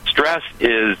stress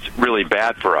is really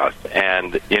bad for us.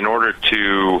 And in order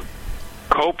to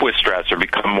cope with stress or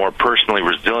become more personally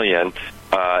resilient,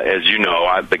 as you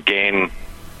know, the GAIN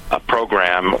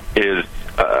program is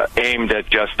aimed at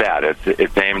just that.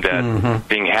 It's aimed at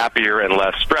being happier and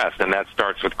less stressed, and that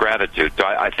starts with gratitude. So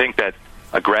I think that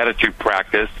a gratitude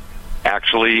practice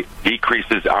actually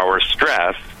decreases our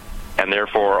stress, and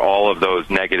therefore all of those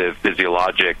negative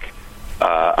physiologic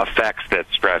effects that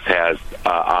stress has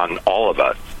on all of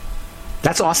us.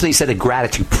 That's awesome. You said a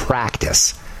gratitude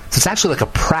practice. So it's actually like a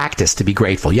practice to be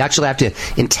grateful. You actually have to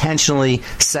intentionally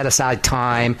set aside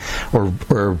time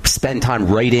or spend time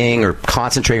writing or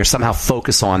concentrate or somehow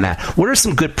focus on that. What are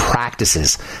some good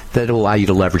practices that will allow you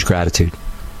to leverage gratitude?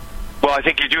 Well, I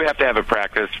think you do have to have a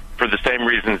practice for the same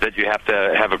reasons that you have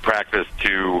to have a practice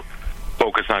to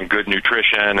focus on good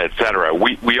nutrition, etc.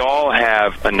 We all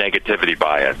have a negativity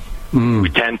bias. We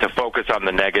tend to focus on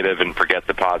the negative and forget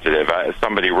the positive.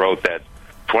 Somebody wrote that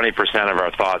 20% of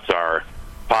our thoughts are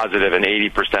positive and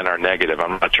 80% are negative.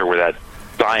 I'm not sure where that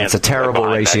science It's a terrible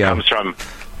ratio. comes from,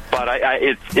 but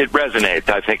it resonates.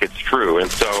 I think it's true.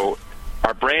 And so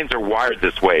our brains are wired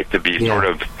this way, to be sort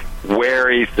of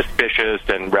wary, suspicious,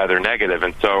 and rather negative.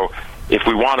 And so if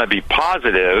we want to be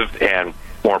positive and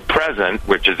more present,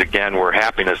 which is, again, where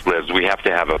happiness lives, we have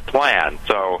to have a plan.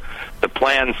 So the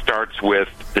plan starts with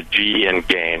the G in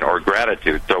GAIN, or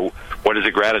gratitude. So what is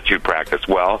a gratitude practice?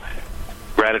 Well,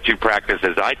 gratitude practice,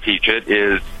 as I teach it,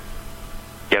 is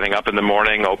getting up in the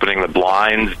morning, opening the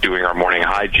blinds, doing our morning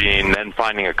hygiene, then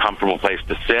finding a comfortable place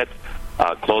to sit,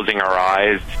 closing our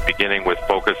eyes, beginning with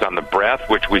focus on the breath,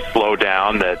 which we slow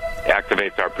down, that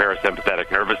activates our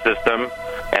parasympathetic nervous system,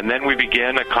 and then we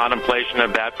begin a contemplation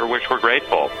of that for which we're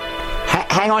grateful.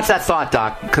 Hang on to that thought,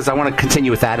 Doc, because I want to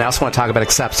continue with that. And I also want to talk about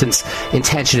acceptance,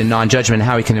 intention, and non-judgment, and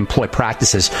how we can employ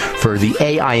practices for the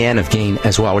AIN of GAIN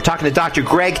as well. We're talking to Dr.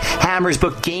 Greg Hammer's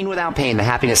book, Gain Without Pain, the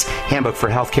Happiness Handbook for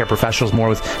Healthcare Professionals. More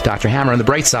with Dr. Hammer on the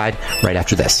bright side right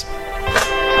after this.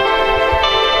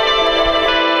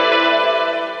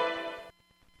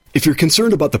 If you're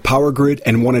concerned about the power grid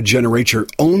and want to generate your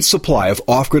own supply of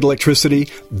off-grid electricity,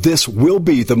 this will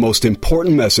be the most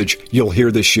important message you'll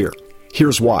hear this year.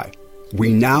 Here's why.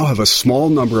 We now have a small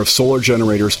number of solar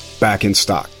generators back in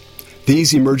stock.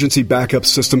 These emergency backup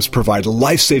systems provide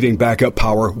life-saving backup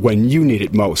power when you need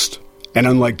it most. And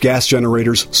unlike gas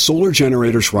generators, solar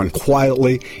generators run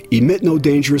quietly, emit no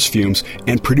dangerous fumes,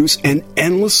 and produce an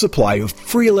endless supply of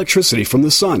free electricity from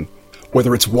the sun.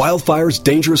 Whether it's wildfires,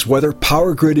 dangerous weather,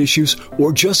 power grid issues,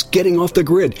 or just getting off the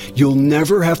grid, you'll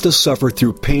never have to suffer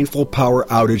through painful power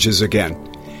outages again.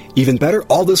 Even better,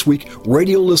 all this week,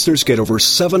 radio listeners get over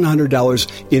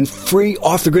 $700 in free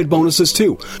off-the-grid bonuses,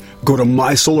 too. Go to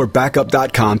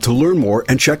mysolarbackup.com to learn more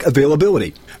and check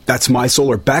availability. That's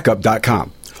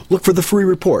mysolarbackup.com. Look for the free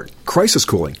report, Crisis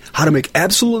Cooling, how to make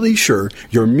absolutely sure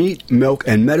your meat, milk,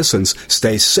 and medicines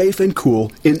stay safe and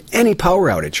cool in any power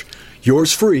outage.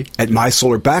 Yours free at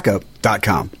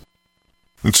mysolarbackup.com.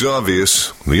 It's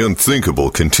obvious. The unthinkable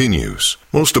continues.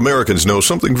 Most Americans know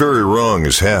something very wrong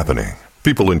is happening.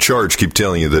 People in charge keep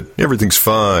telling you that everything's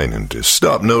fine and to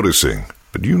stop noticing.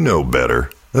 But you know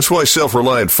better. That's why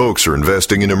self-reliant folks are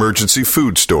investing in emergency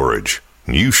food storage.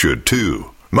 And you should too.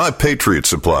 My Patriot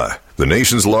Supply, the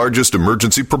nation's largest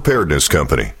emergency preparedness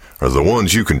company, are the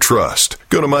ones you can trust.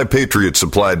 Go to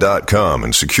MyPatriotSupply.com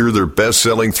and secure their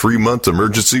best-selling 3-month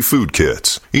emergency food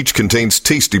kits. Each contains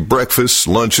tasty breakfasts,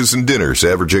 lunches, and dinners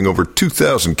averaging over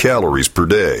 2,000 calories per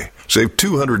day. Save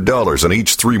 $200 on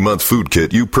each 3-month food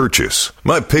kit you purchase.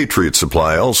 My Patriot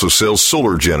Supply also sells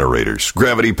solar generators,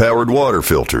 gravity-powered water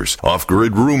filters,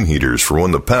 off-grid room heaters for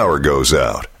when the power goes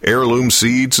out, heirloom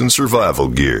seeds, and survival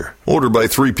gear. Order by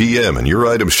 3 p.m. and your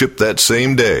items ship that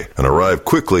same day and arrive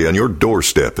quickly on your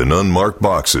doorstep in unmarked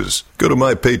boxes. Go to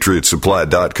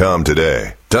MyPatriotSupply.com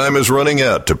today. Time is running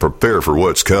out to prepare for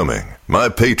what's coming.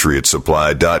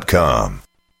 MyPatriotSupply.com.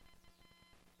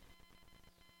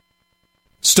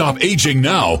 Stop aging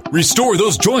now. Restore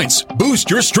those joints. Boost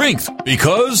your strength.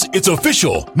 Because it's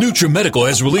official. NutriMedical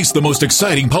has released the most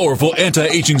exciting, powerful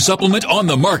anti-aging supplement on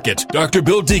the market. Dr.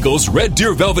 Bill Deagle's Red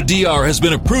Deer Velvet DR has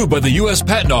been approved by the U.S.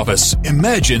 Patent Office.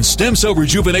 Imagine stem cell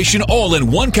rejuvenation all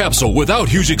in one capsule without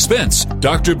huge expense.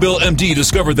 Dr. Bill MD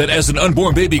discovered that as an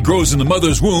unborn baby grows in the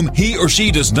mother's womb, he or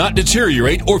she does not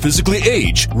deteriorate or physically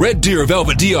age. Red Deer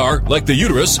Velvet DR, like the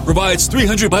uterus, provides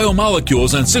 300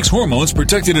 biomolecules and 6 hormones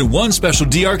protected in one special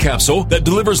DR capsule that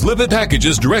delivers lipid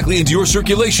packages directly into your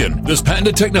circulation. This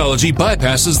patented technology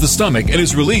bypasses the stomach and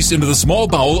is released into the small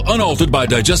bowel unaltered by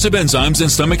digestive enzymes and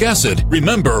stomach acid.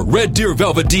 Remember, Red Deer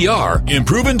Velvet DR.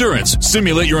 Improve endurance,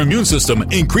 stimulate your immune system,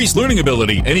 increase learning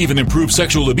ability, and even improve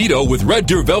sexual libido with Red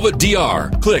Deer Velvet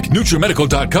DR. Click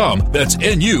NutriMedical.com, that's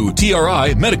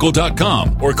NUTRI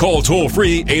medical.com, or call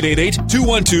toll-free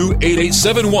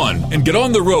 888-212-8871 and get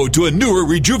on the road to a newer,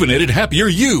 rejuvenated, happier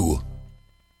you.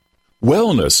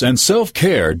 Wellness and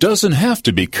self-care doesn't have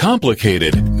to be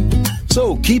complicated.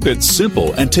 So keep it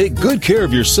simple and take good care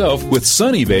of yourself with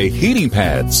Sunny Bay heating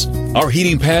pads. Our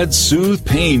heating pads soothe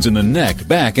pains in the neck,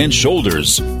 back, and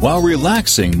shoulders while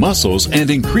relaxing muscles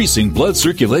and increasing blood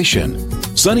circulation.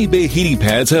 Sunny Bay heating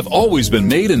pads have always been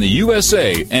made in the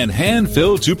USA and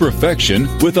hand-filled to perfection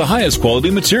with the highest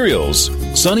quality materials.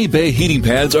 Sunny Bay heating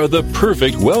pads are the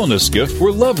perfect wellness gift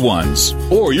for loved ones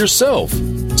or yourself.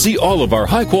 See all of our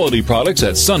high-quality products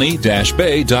at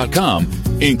sunny-bay.com,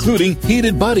 including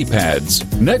heated body pads,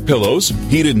 neck pillows,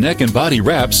 heated neck and body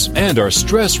wraps, and our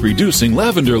stress-reducing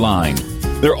lavender line.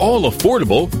 They're all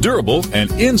affordable, durable,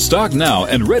 and in stock now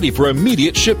and ready for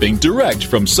immediate shipping direct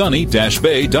from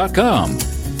sunny-bay.com.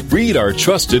 Read our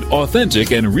trusted,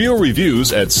 authentic, and real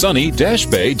reviews at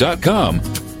sunny-bay.com,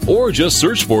 or just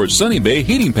search for Sunny Bay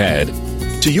Heating Pad.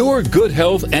 To your good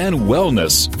health and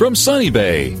wellness from Sunny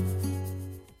Bay.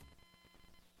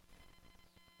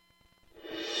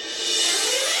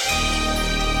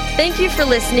 Thank you for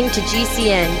listening to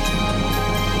GCN.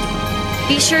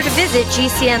 Be sure to visit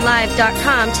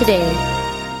GCNlive.com today.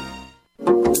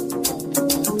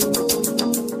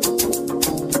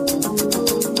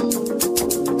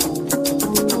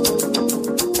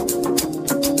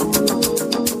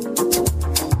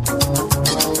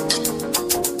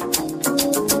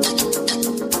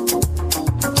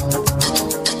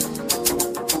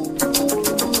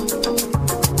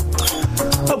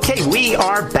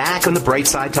 On the bright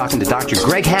side, talking to Dr.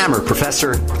 Greg Hammer,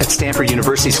 professor at Stanford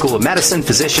University School of Medicine,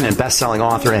 physician and best-selling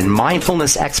author and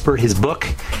mindfulness expert. His book,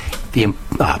 The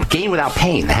Gain Without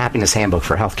Pain, The Happiness Handbook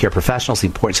for Healthcare Professionals, The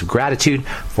Importance of Gratitude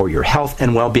for Your Health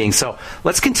and Well-Being. So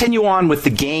let's continue on with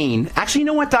the gain. Actually, you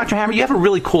know what, Dr. Hammer? You have a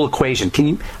really cool equation.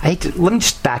 Let me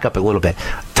just back up a little bit.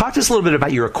 Talk to us a little bit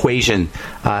about your equation,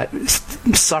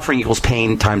 suffering equals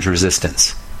pain times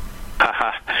resistance.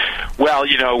 Well,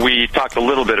 we talked a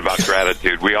little bit about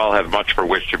gratitude. We all have much for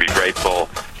which to be grateful.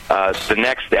 The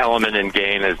next element in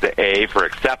gain is the A for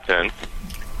acceptance.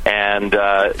 And,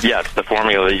 yes, the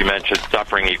formula that you mentioned,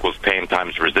 suffering equals pain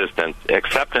times resistance.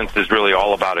 Acceptance is really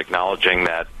all about acknowledging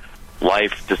that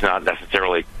life does not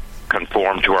necessarily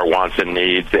conform to our wants and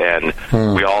needs, and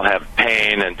we all have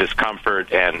pain and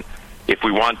discomfort. And if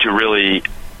we want to really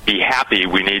be happy,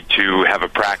 we need to have a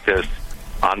practice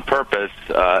on purpose,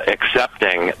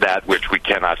 accepting that which we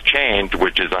cannot change,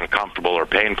 which is uncomfortable or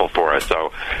painful for us.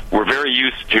 So we're very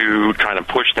used to trying to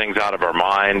push things out of our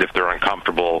mind if they're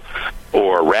uncomfortable,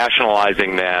 or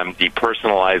rationalizing them,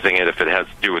 depersonalizing it if it has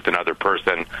to do with another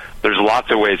person. There's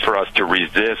lots of ways for us to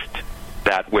resist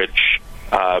that which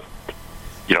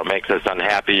makes us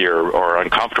unhappy or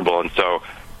uncomfortable. And so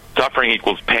suffering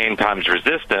equals pain times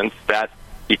resistance. That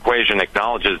equation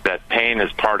acknowledges that pain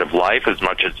is part of life as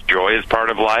much as joy is part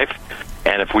of life,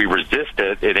 and if we resist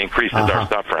it, it increases our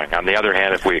suffering. On the other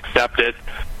hand, if we accept it,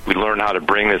 we learn how to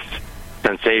bring this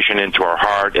sensation into our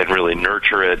heart and really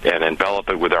nurture it and envelop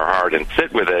it with our heart and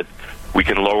sit with it, we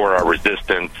can lower our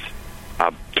resistance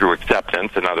through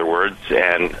acceptance, in other words,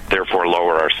 and therefore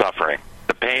lower our suffering.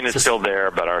 The pain is still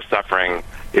there, but our suffering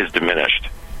is diminished.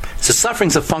 So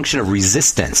suffering's a function of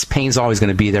resistance. Pain's always going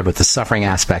to be there, but the suffering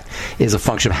aspect is a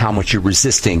function of how much you're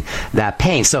resisting that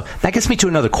pain. So that gets me to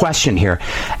another question here.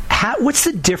 What's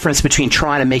the difference between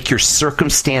trying to make your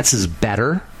circumstances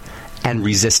better and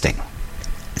resisting?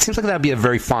 It seems like that would be a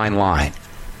very fine line.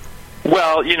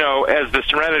 Well, as the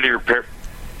Serenity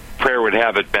Prayer would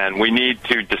have it, Ben, we need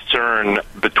to discern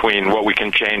between what we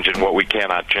can change and what we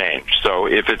cannot change. So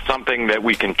if it's something that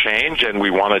we can change and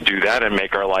we want to do that and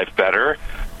make our life better,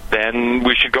 then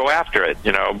we should go after it.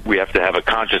 We have to have a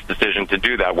conscious decision to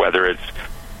do that, whether it's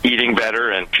eating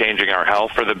better and changing our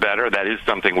health for the better. That is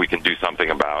something we can do something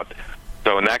about.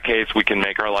 So in that case, we can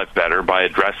make our life better by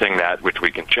addressing that which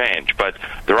we can change. But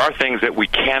there are things that we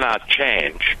cannot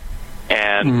change.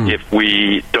 And if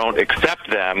we don't accept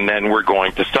them, then we're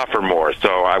going to suffer more.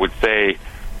 So I would say,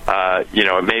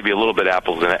 it may be a little bit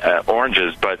apples and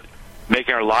oranges, but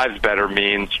making our lives better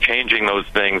means changing those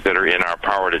things that are in our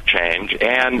power to change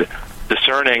and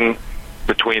discerning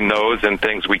between those and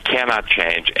things we cannot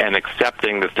change and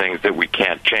accepting the things that we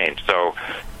can't change. So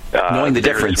knowing the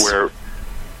difference.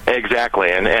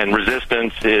 Exactly. And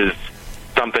resistance is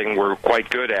something we're quite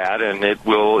good at, and it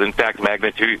will, in fact,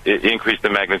 increase the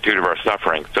magnitude of our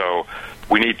suffering. So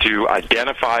we need to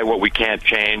identify what we can't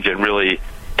change and really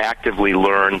actively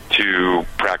learn to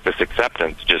practice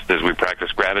acceptance, just as we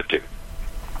practice gratitude.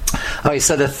 Okay,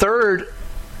 so the third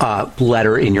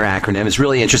letter in your acronym is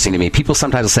really interesting to me. People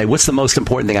sometimes will say, what's the most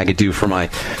important thing I could do for my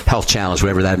health challenge,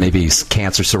 whatever that may be,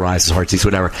 cancer, psoriasis, heart disease,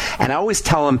 whatever. And I always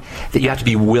tell them that you have to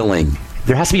be willing.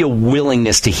 There has to be a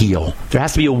willingness to heal. There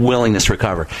has to be a willingness to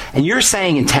recover. And you're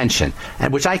saying intention,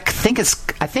 which I think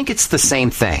it's the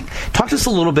same thing. Talk to us a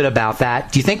little bit about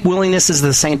that. Do you think willingness is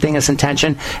the same thing as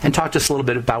intention? And talk to us a little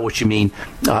bit about what you mean,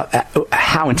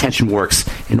 how intention works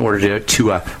in order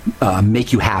to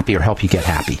make you happy or help you get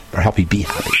happy or help you be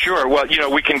happy. Sure. Well,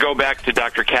 we can go back to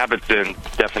Dr.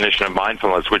 Kabat-Zinn's definition of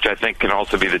mindfulness, which I think can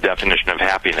also be the definition of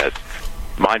happiness.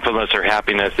 Mindfulness or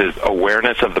happiness is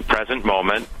awareness of the present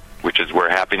moment, which is where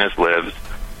happiness lives,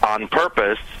 on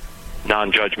purpose,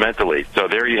 non-judgmentally. So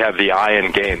there you have the I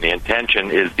in game. The intention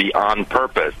is the on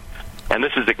purpose. And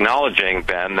this is acknowledging,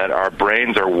 Ben, that our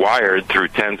brains are wired through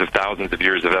tens of thousands of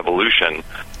years of evolution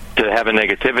to have a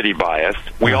negativity bias.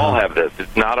 We all have this.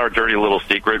 It's not our dirty little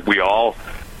secret. We all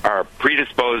are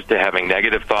predisposed to having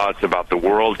negative thoughts about the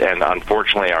world and,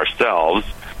 unfortunately, ourselves.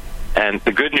 And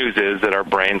the good news is that our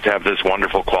brains have this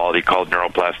wonderful quality called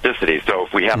neuroplasticity. So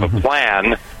if we have a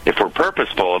plan, if we're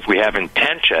purposeful, if we have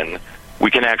intention,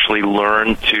 we can actually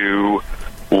learn to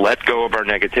let go of our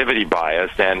negativity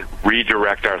bias and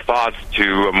redirect our thoughts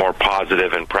to a more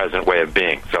positive and present way of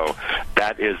being. So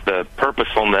that is the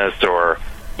purposefulness or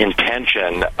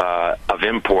intention of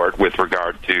import with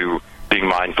regard to being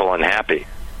mindful and happy.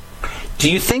 Do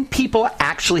you think people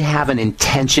actually have an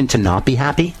intention to not be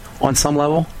happy on some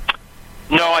level?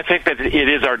 No, I think that it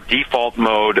is our default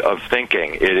mode of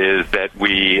thinking. It is that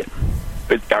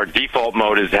our default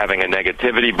mode is having a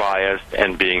negativity bias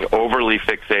and being overly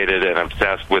fixated and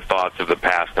obsessed with thoughts of the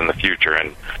past and the future.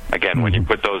 And again, when you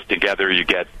put those together, you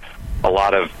get a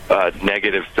lot of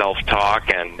negative self-talk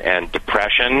and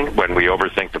depression when we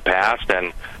overthink the past,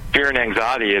 and fear and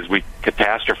anxiety as we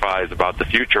catastrophize about the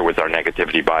future with our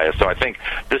negativity bias. So I think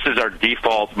this is our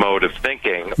default mode of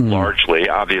thinking, largely.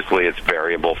 Obviously, it's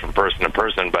variable from person to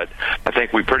person, but I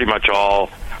think we pretty much all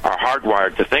are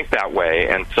hardwired to think that way.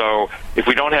 And so if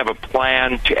we don't have a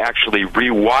plan to actually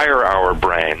rewire our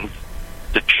brains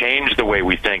to change the way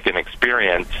we think and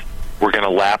experience, we're going to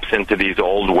lapse into these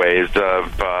old ways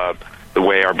of the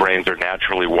way our brains are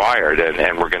naturally wired,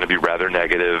 and we're going to be rather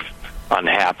negative,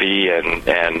 unhappy, and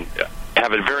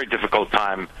have a very difficult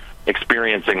time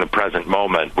experiencing the present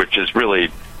moment, which is really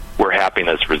where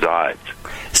happiness resides.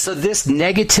 So this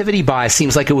negativity bias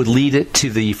seems like it would lead it to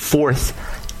the fourth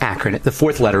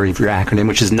letter of your acronym,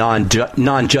 which is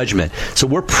non-judgment. So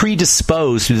we're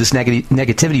predisposed to this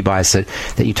negativity bias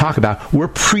that you talk about. We're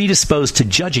predisposed to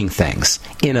judging things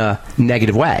in a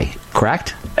negative way,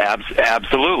 correct?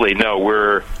 Absolutely. No,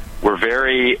 we're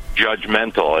very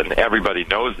judgmental, and everybody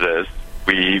knows this.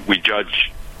 We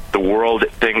judge the world.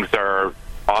 Things are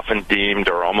often deemed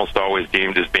or almost always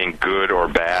deemed as being good or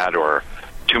bad, or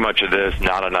too much of this,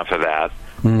 not enough of that.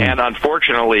 And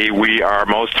unfortunately, we are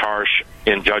most harsh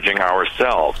in judging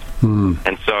ourselves.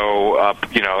 And so,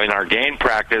 in our gain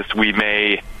practice, we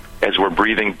may, as we're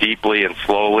breathing deeply and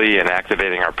slowly and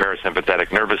activating our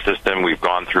parasympathetic nervous system, we've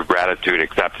gone through gratitude,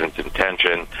 acceptance,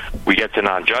 intention. We get to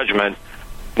non-judgment.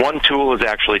 One tool is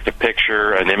actually to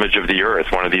picture an image of the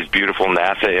Earth, one of these beautiful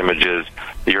NASA images.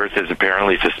 The Earth is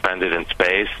apparently suspended in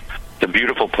space. It's a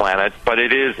beautiful planet, but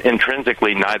it is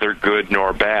intrinsically neither good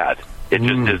nor bad. It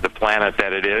just is the planet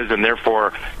that it is, and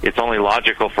therefore it's only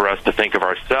logical for us to think of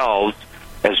ourselves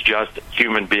as just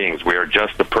human beings. We are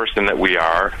just the person that we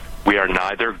are. We are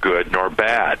neither good nor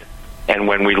bad. And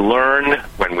when we learn,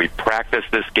 when we practice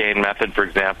this gain method, for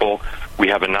example, we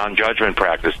have a non-judgment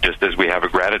practice just as we have a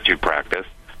gratitude practice.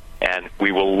 And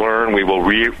we will learn, we will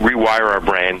rewire our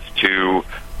brains to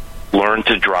learn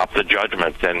to drop the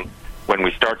judgments. And when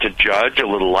we start to judge, a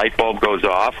little light bulb goes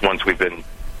off once we've been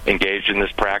engaged in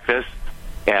this practice.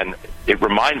 And it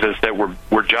reminds us that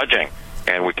we're judging.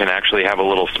 And we can actually have a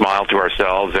little smile to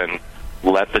ourselves and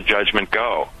let the judgment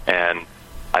go. And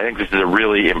I think this is a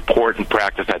really important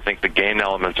practice. I think the gain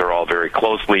elements are all very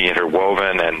closely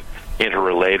interwoven and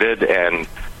interrelated. And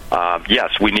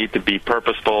yes, we need to be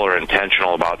purposeful or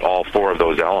intentional about all four of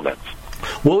those elements.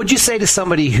 What would you say to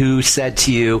somebody who said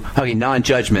to you, okay,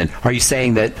 non-judgment, are you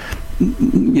saying that,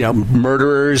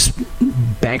 murderers,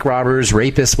 bank robbers,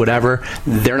 rapists, whatever,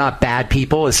 they're not bad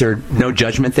people? Is there no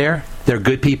judgment there? They're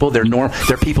good people? They're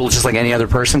people just like any other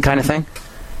person kind of thing?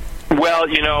 Well,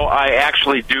 I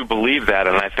actually do believe that,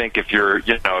 and I think if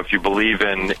you believe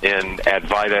in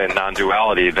Advaita and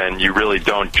non-duality, then you really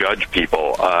don't judge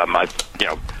people.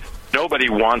 Nobody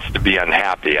wants to be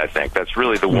unhappy. I think that's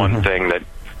really the one thing that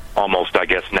almost, I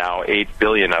guess now, 8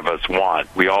 billion of us want.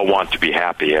 We all want to be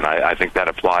happy, and I think that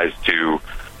applies to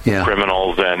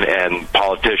criminals and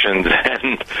politicians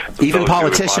and even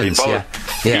politicians. I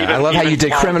love how you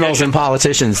did criminals and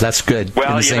politicians. That's good.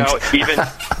 Well, even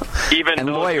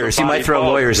and lawyers. You might throw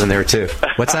lawyers in there too.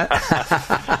 What's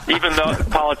that? Even those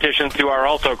politicians who are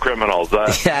also criminals.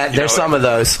 There's some of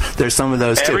those. There's some of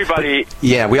those too. Everybody.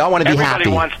 But, we all want to be happy.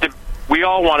 We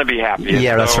all want to be happy.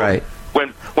 Yeah, that's right.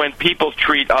 When people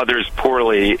treat others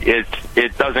poorly,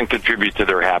 it doesn't contribute to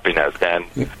their happiness, and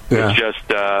it's just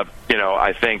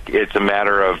I think it's a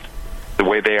matter of the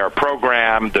way they are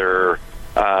programmed. They're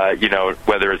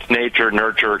whether it's nature,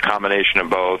 nurture, combination of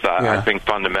both. I think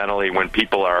fundamentally, when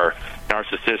people are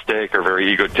narcissistic or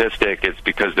very egotistic, it's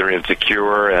because they're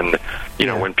insecure, and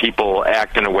when people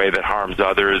act in a way that harms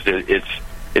others, it's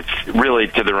really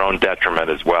to their own detriment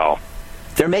as well.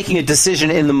 They're making a decision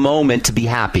in the moment to be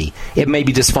happy. It may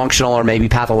be dysfunctional or may be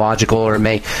pathological or it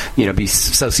may, be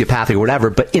sociopathic or whatever,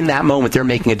 but in that moment they're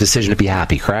making a decision to be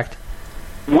happy, correct?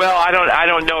 Well, I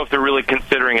don't know if they're really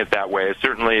considering it that way.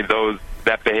 Certainly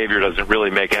that behavior doesn't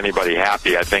really make anybody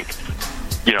happy. I think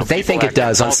they think it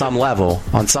does on some level.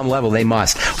 On some level they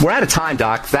must. We're out of time,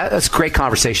 Doc. That's a great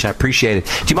conversation. I appreciate it.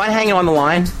 Do you mind hanging on the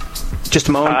line? Just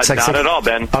a moment. Not at all,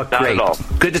 Ben. Oh, great. Not at all.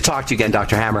 Good to talk to you again,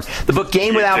 Dr. Hammer. The book,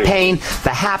 Gain Without Pain, The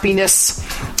Happiness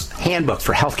Handbook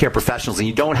for Healthcare Professionals. And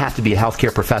you don't have to be a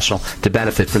healthcare professional to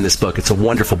benefit from this book. It's a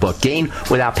wonderful book. Gain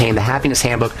Without Pain, The Happiness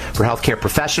Handbook for Healthcare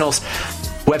Professionals.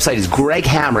 Website is Greg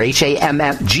Hammer,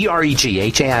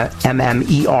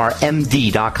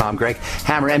 HAMMERMD.com,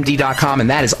 GregHammerMD.com, and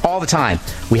that is all the time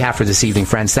we have for this evening,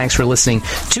 friends. Thanks for listening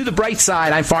to The Bright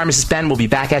Side. I'm Pharmacist Ben. We'll be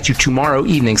back at you tomorrow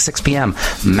evening, 6 p.m.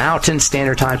 Mountain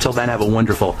Standard Time. Till then, have a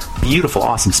wonderful, beautiful,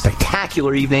 awesome,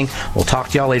 spectacular evening. We'll talk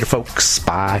to y'all later, folks.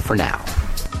 Bye for now.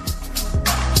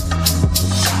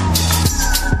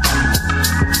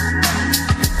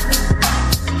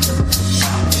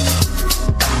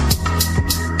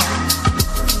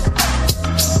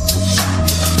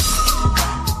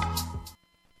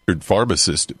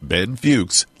 Pharmacist Ben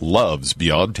Fuchs loves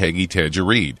Beyond Tangy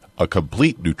Tangerine, a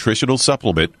complete nutritional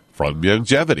supplement from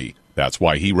Longevity. That's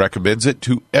why he recommends it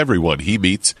to everyone he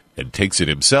meets and takes it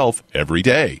himself every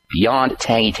day. Beyond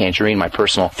Tangy Tangerine, my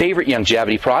personal favorite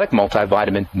Longevity product,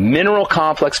 multivitamin mineral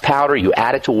complex powder. You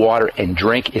add it to water and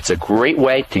drink. It's a great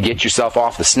way to get yourself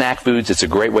off the snack foods. It's a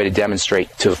great way to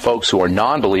demonstrate to folks who are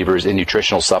non-believers in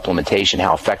nutritional supplementation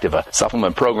how effective a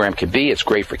supplement program can be. It's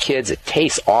great for kids. It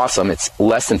tastes awesome. It's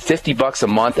less than $50 a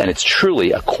month, and it's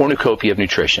truly a cornucopia of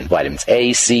nutrition. Vitamins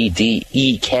A, C, D,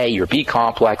 E, K, your B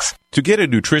complex. To get a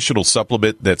nutritional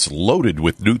supplement that's loaded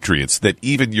with nutrients that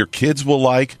even your kids will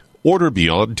like, order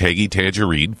Beyond Tangy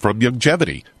Tangerine from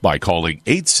Longevity by calling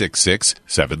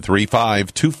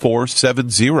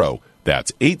 866-735-2470.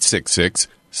 That's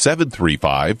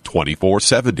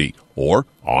 866-735-2470. Or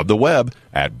on the web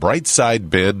at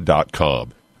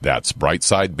brightsideben.com. That's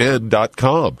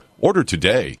brightsideben.com. Order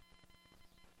today.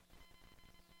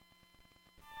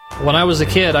 When I was a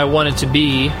kid, I wanted to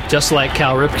be just like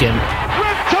Cal Ripken.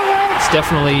 It's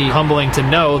definitely humbling to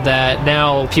know that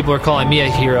now people are calling me a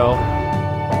hero.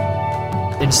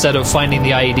 Instead of finding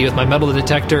the IED with my metal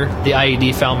detector, the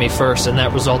IED found me first, and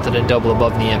that resulted in double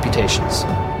above-knee amputations.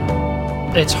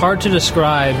 It's hard to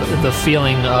describe the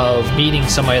feeling of meeting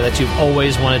somebody that you've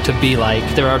always wanted to be like.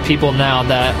 There are people now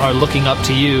that are looking up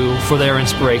to you for their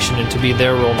inspiration and to be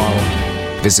their role model.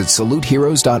 Visit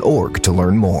SaluteHeroes.org to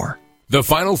learn more. The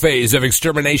final phase of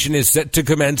extermination is set to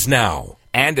commence now.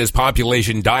 And as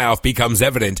population die-off becomes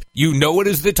evident, you know it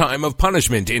is the time of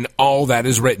punishment in all that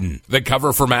is written. The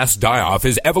cover for mass die-off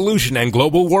is evolution and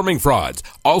global warming frauds,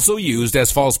 also used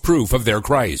as false proof of their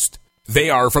Christ. They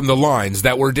are from the lines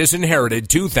that were disinherited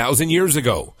 2,000 years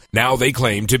ago. Now they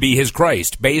claim to be his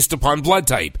Christ based upon blood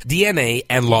type, DNA,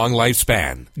 and long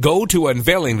lifespan. Go to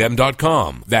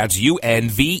unveilingthem.com. That's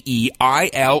UNVEILING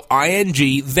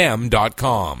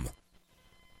them.com.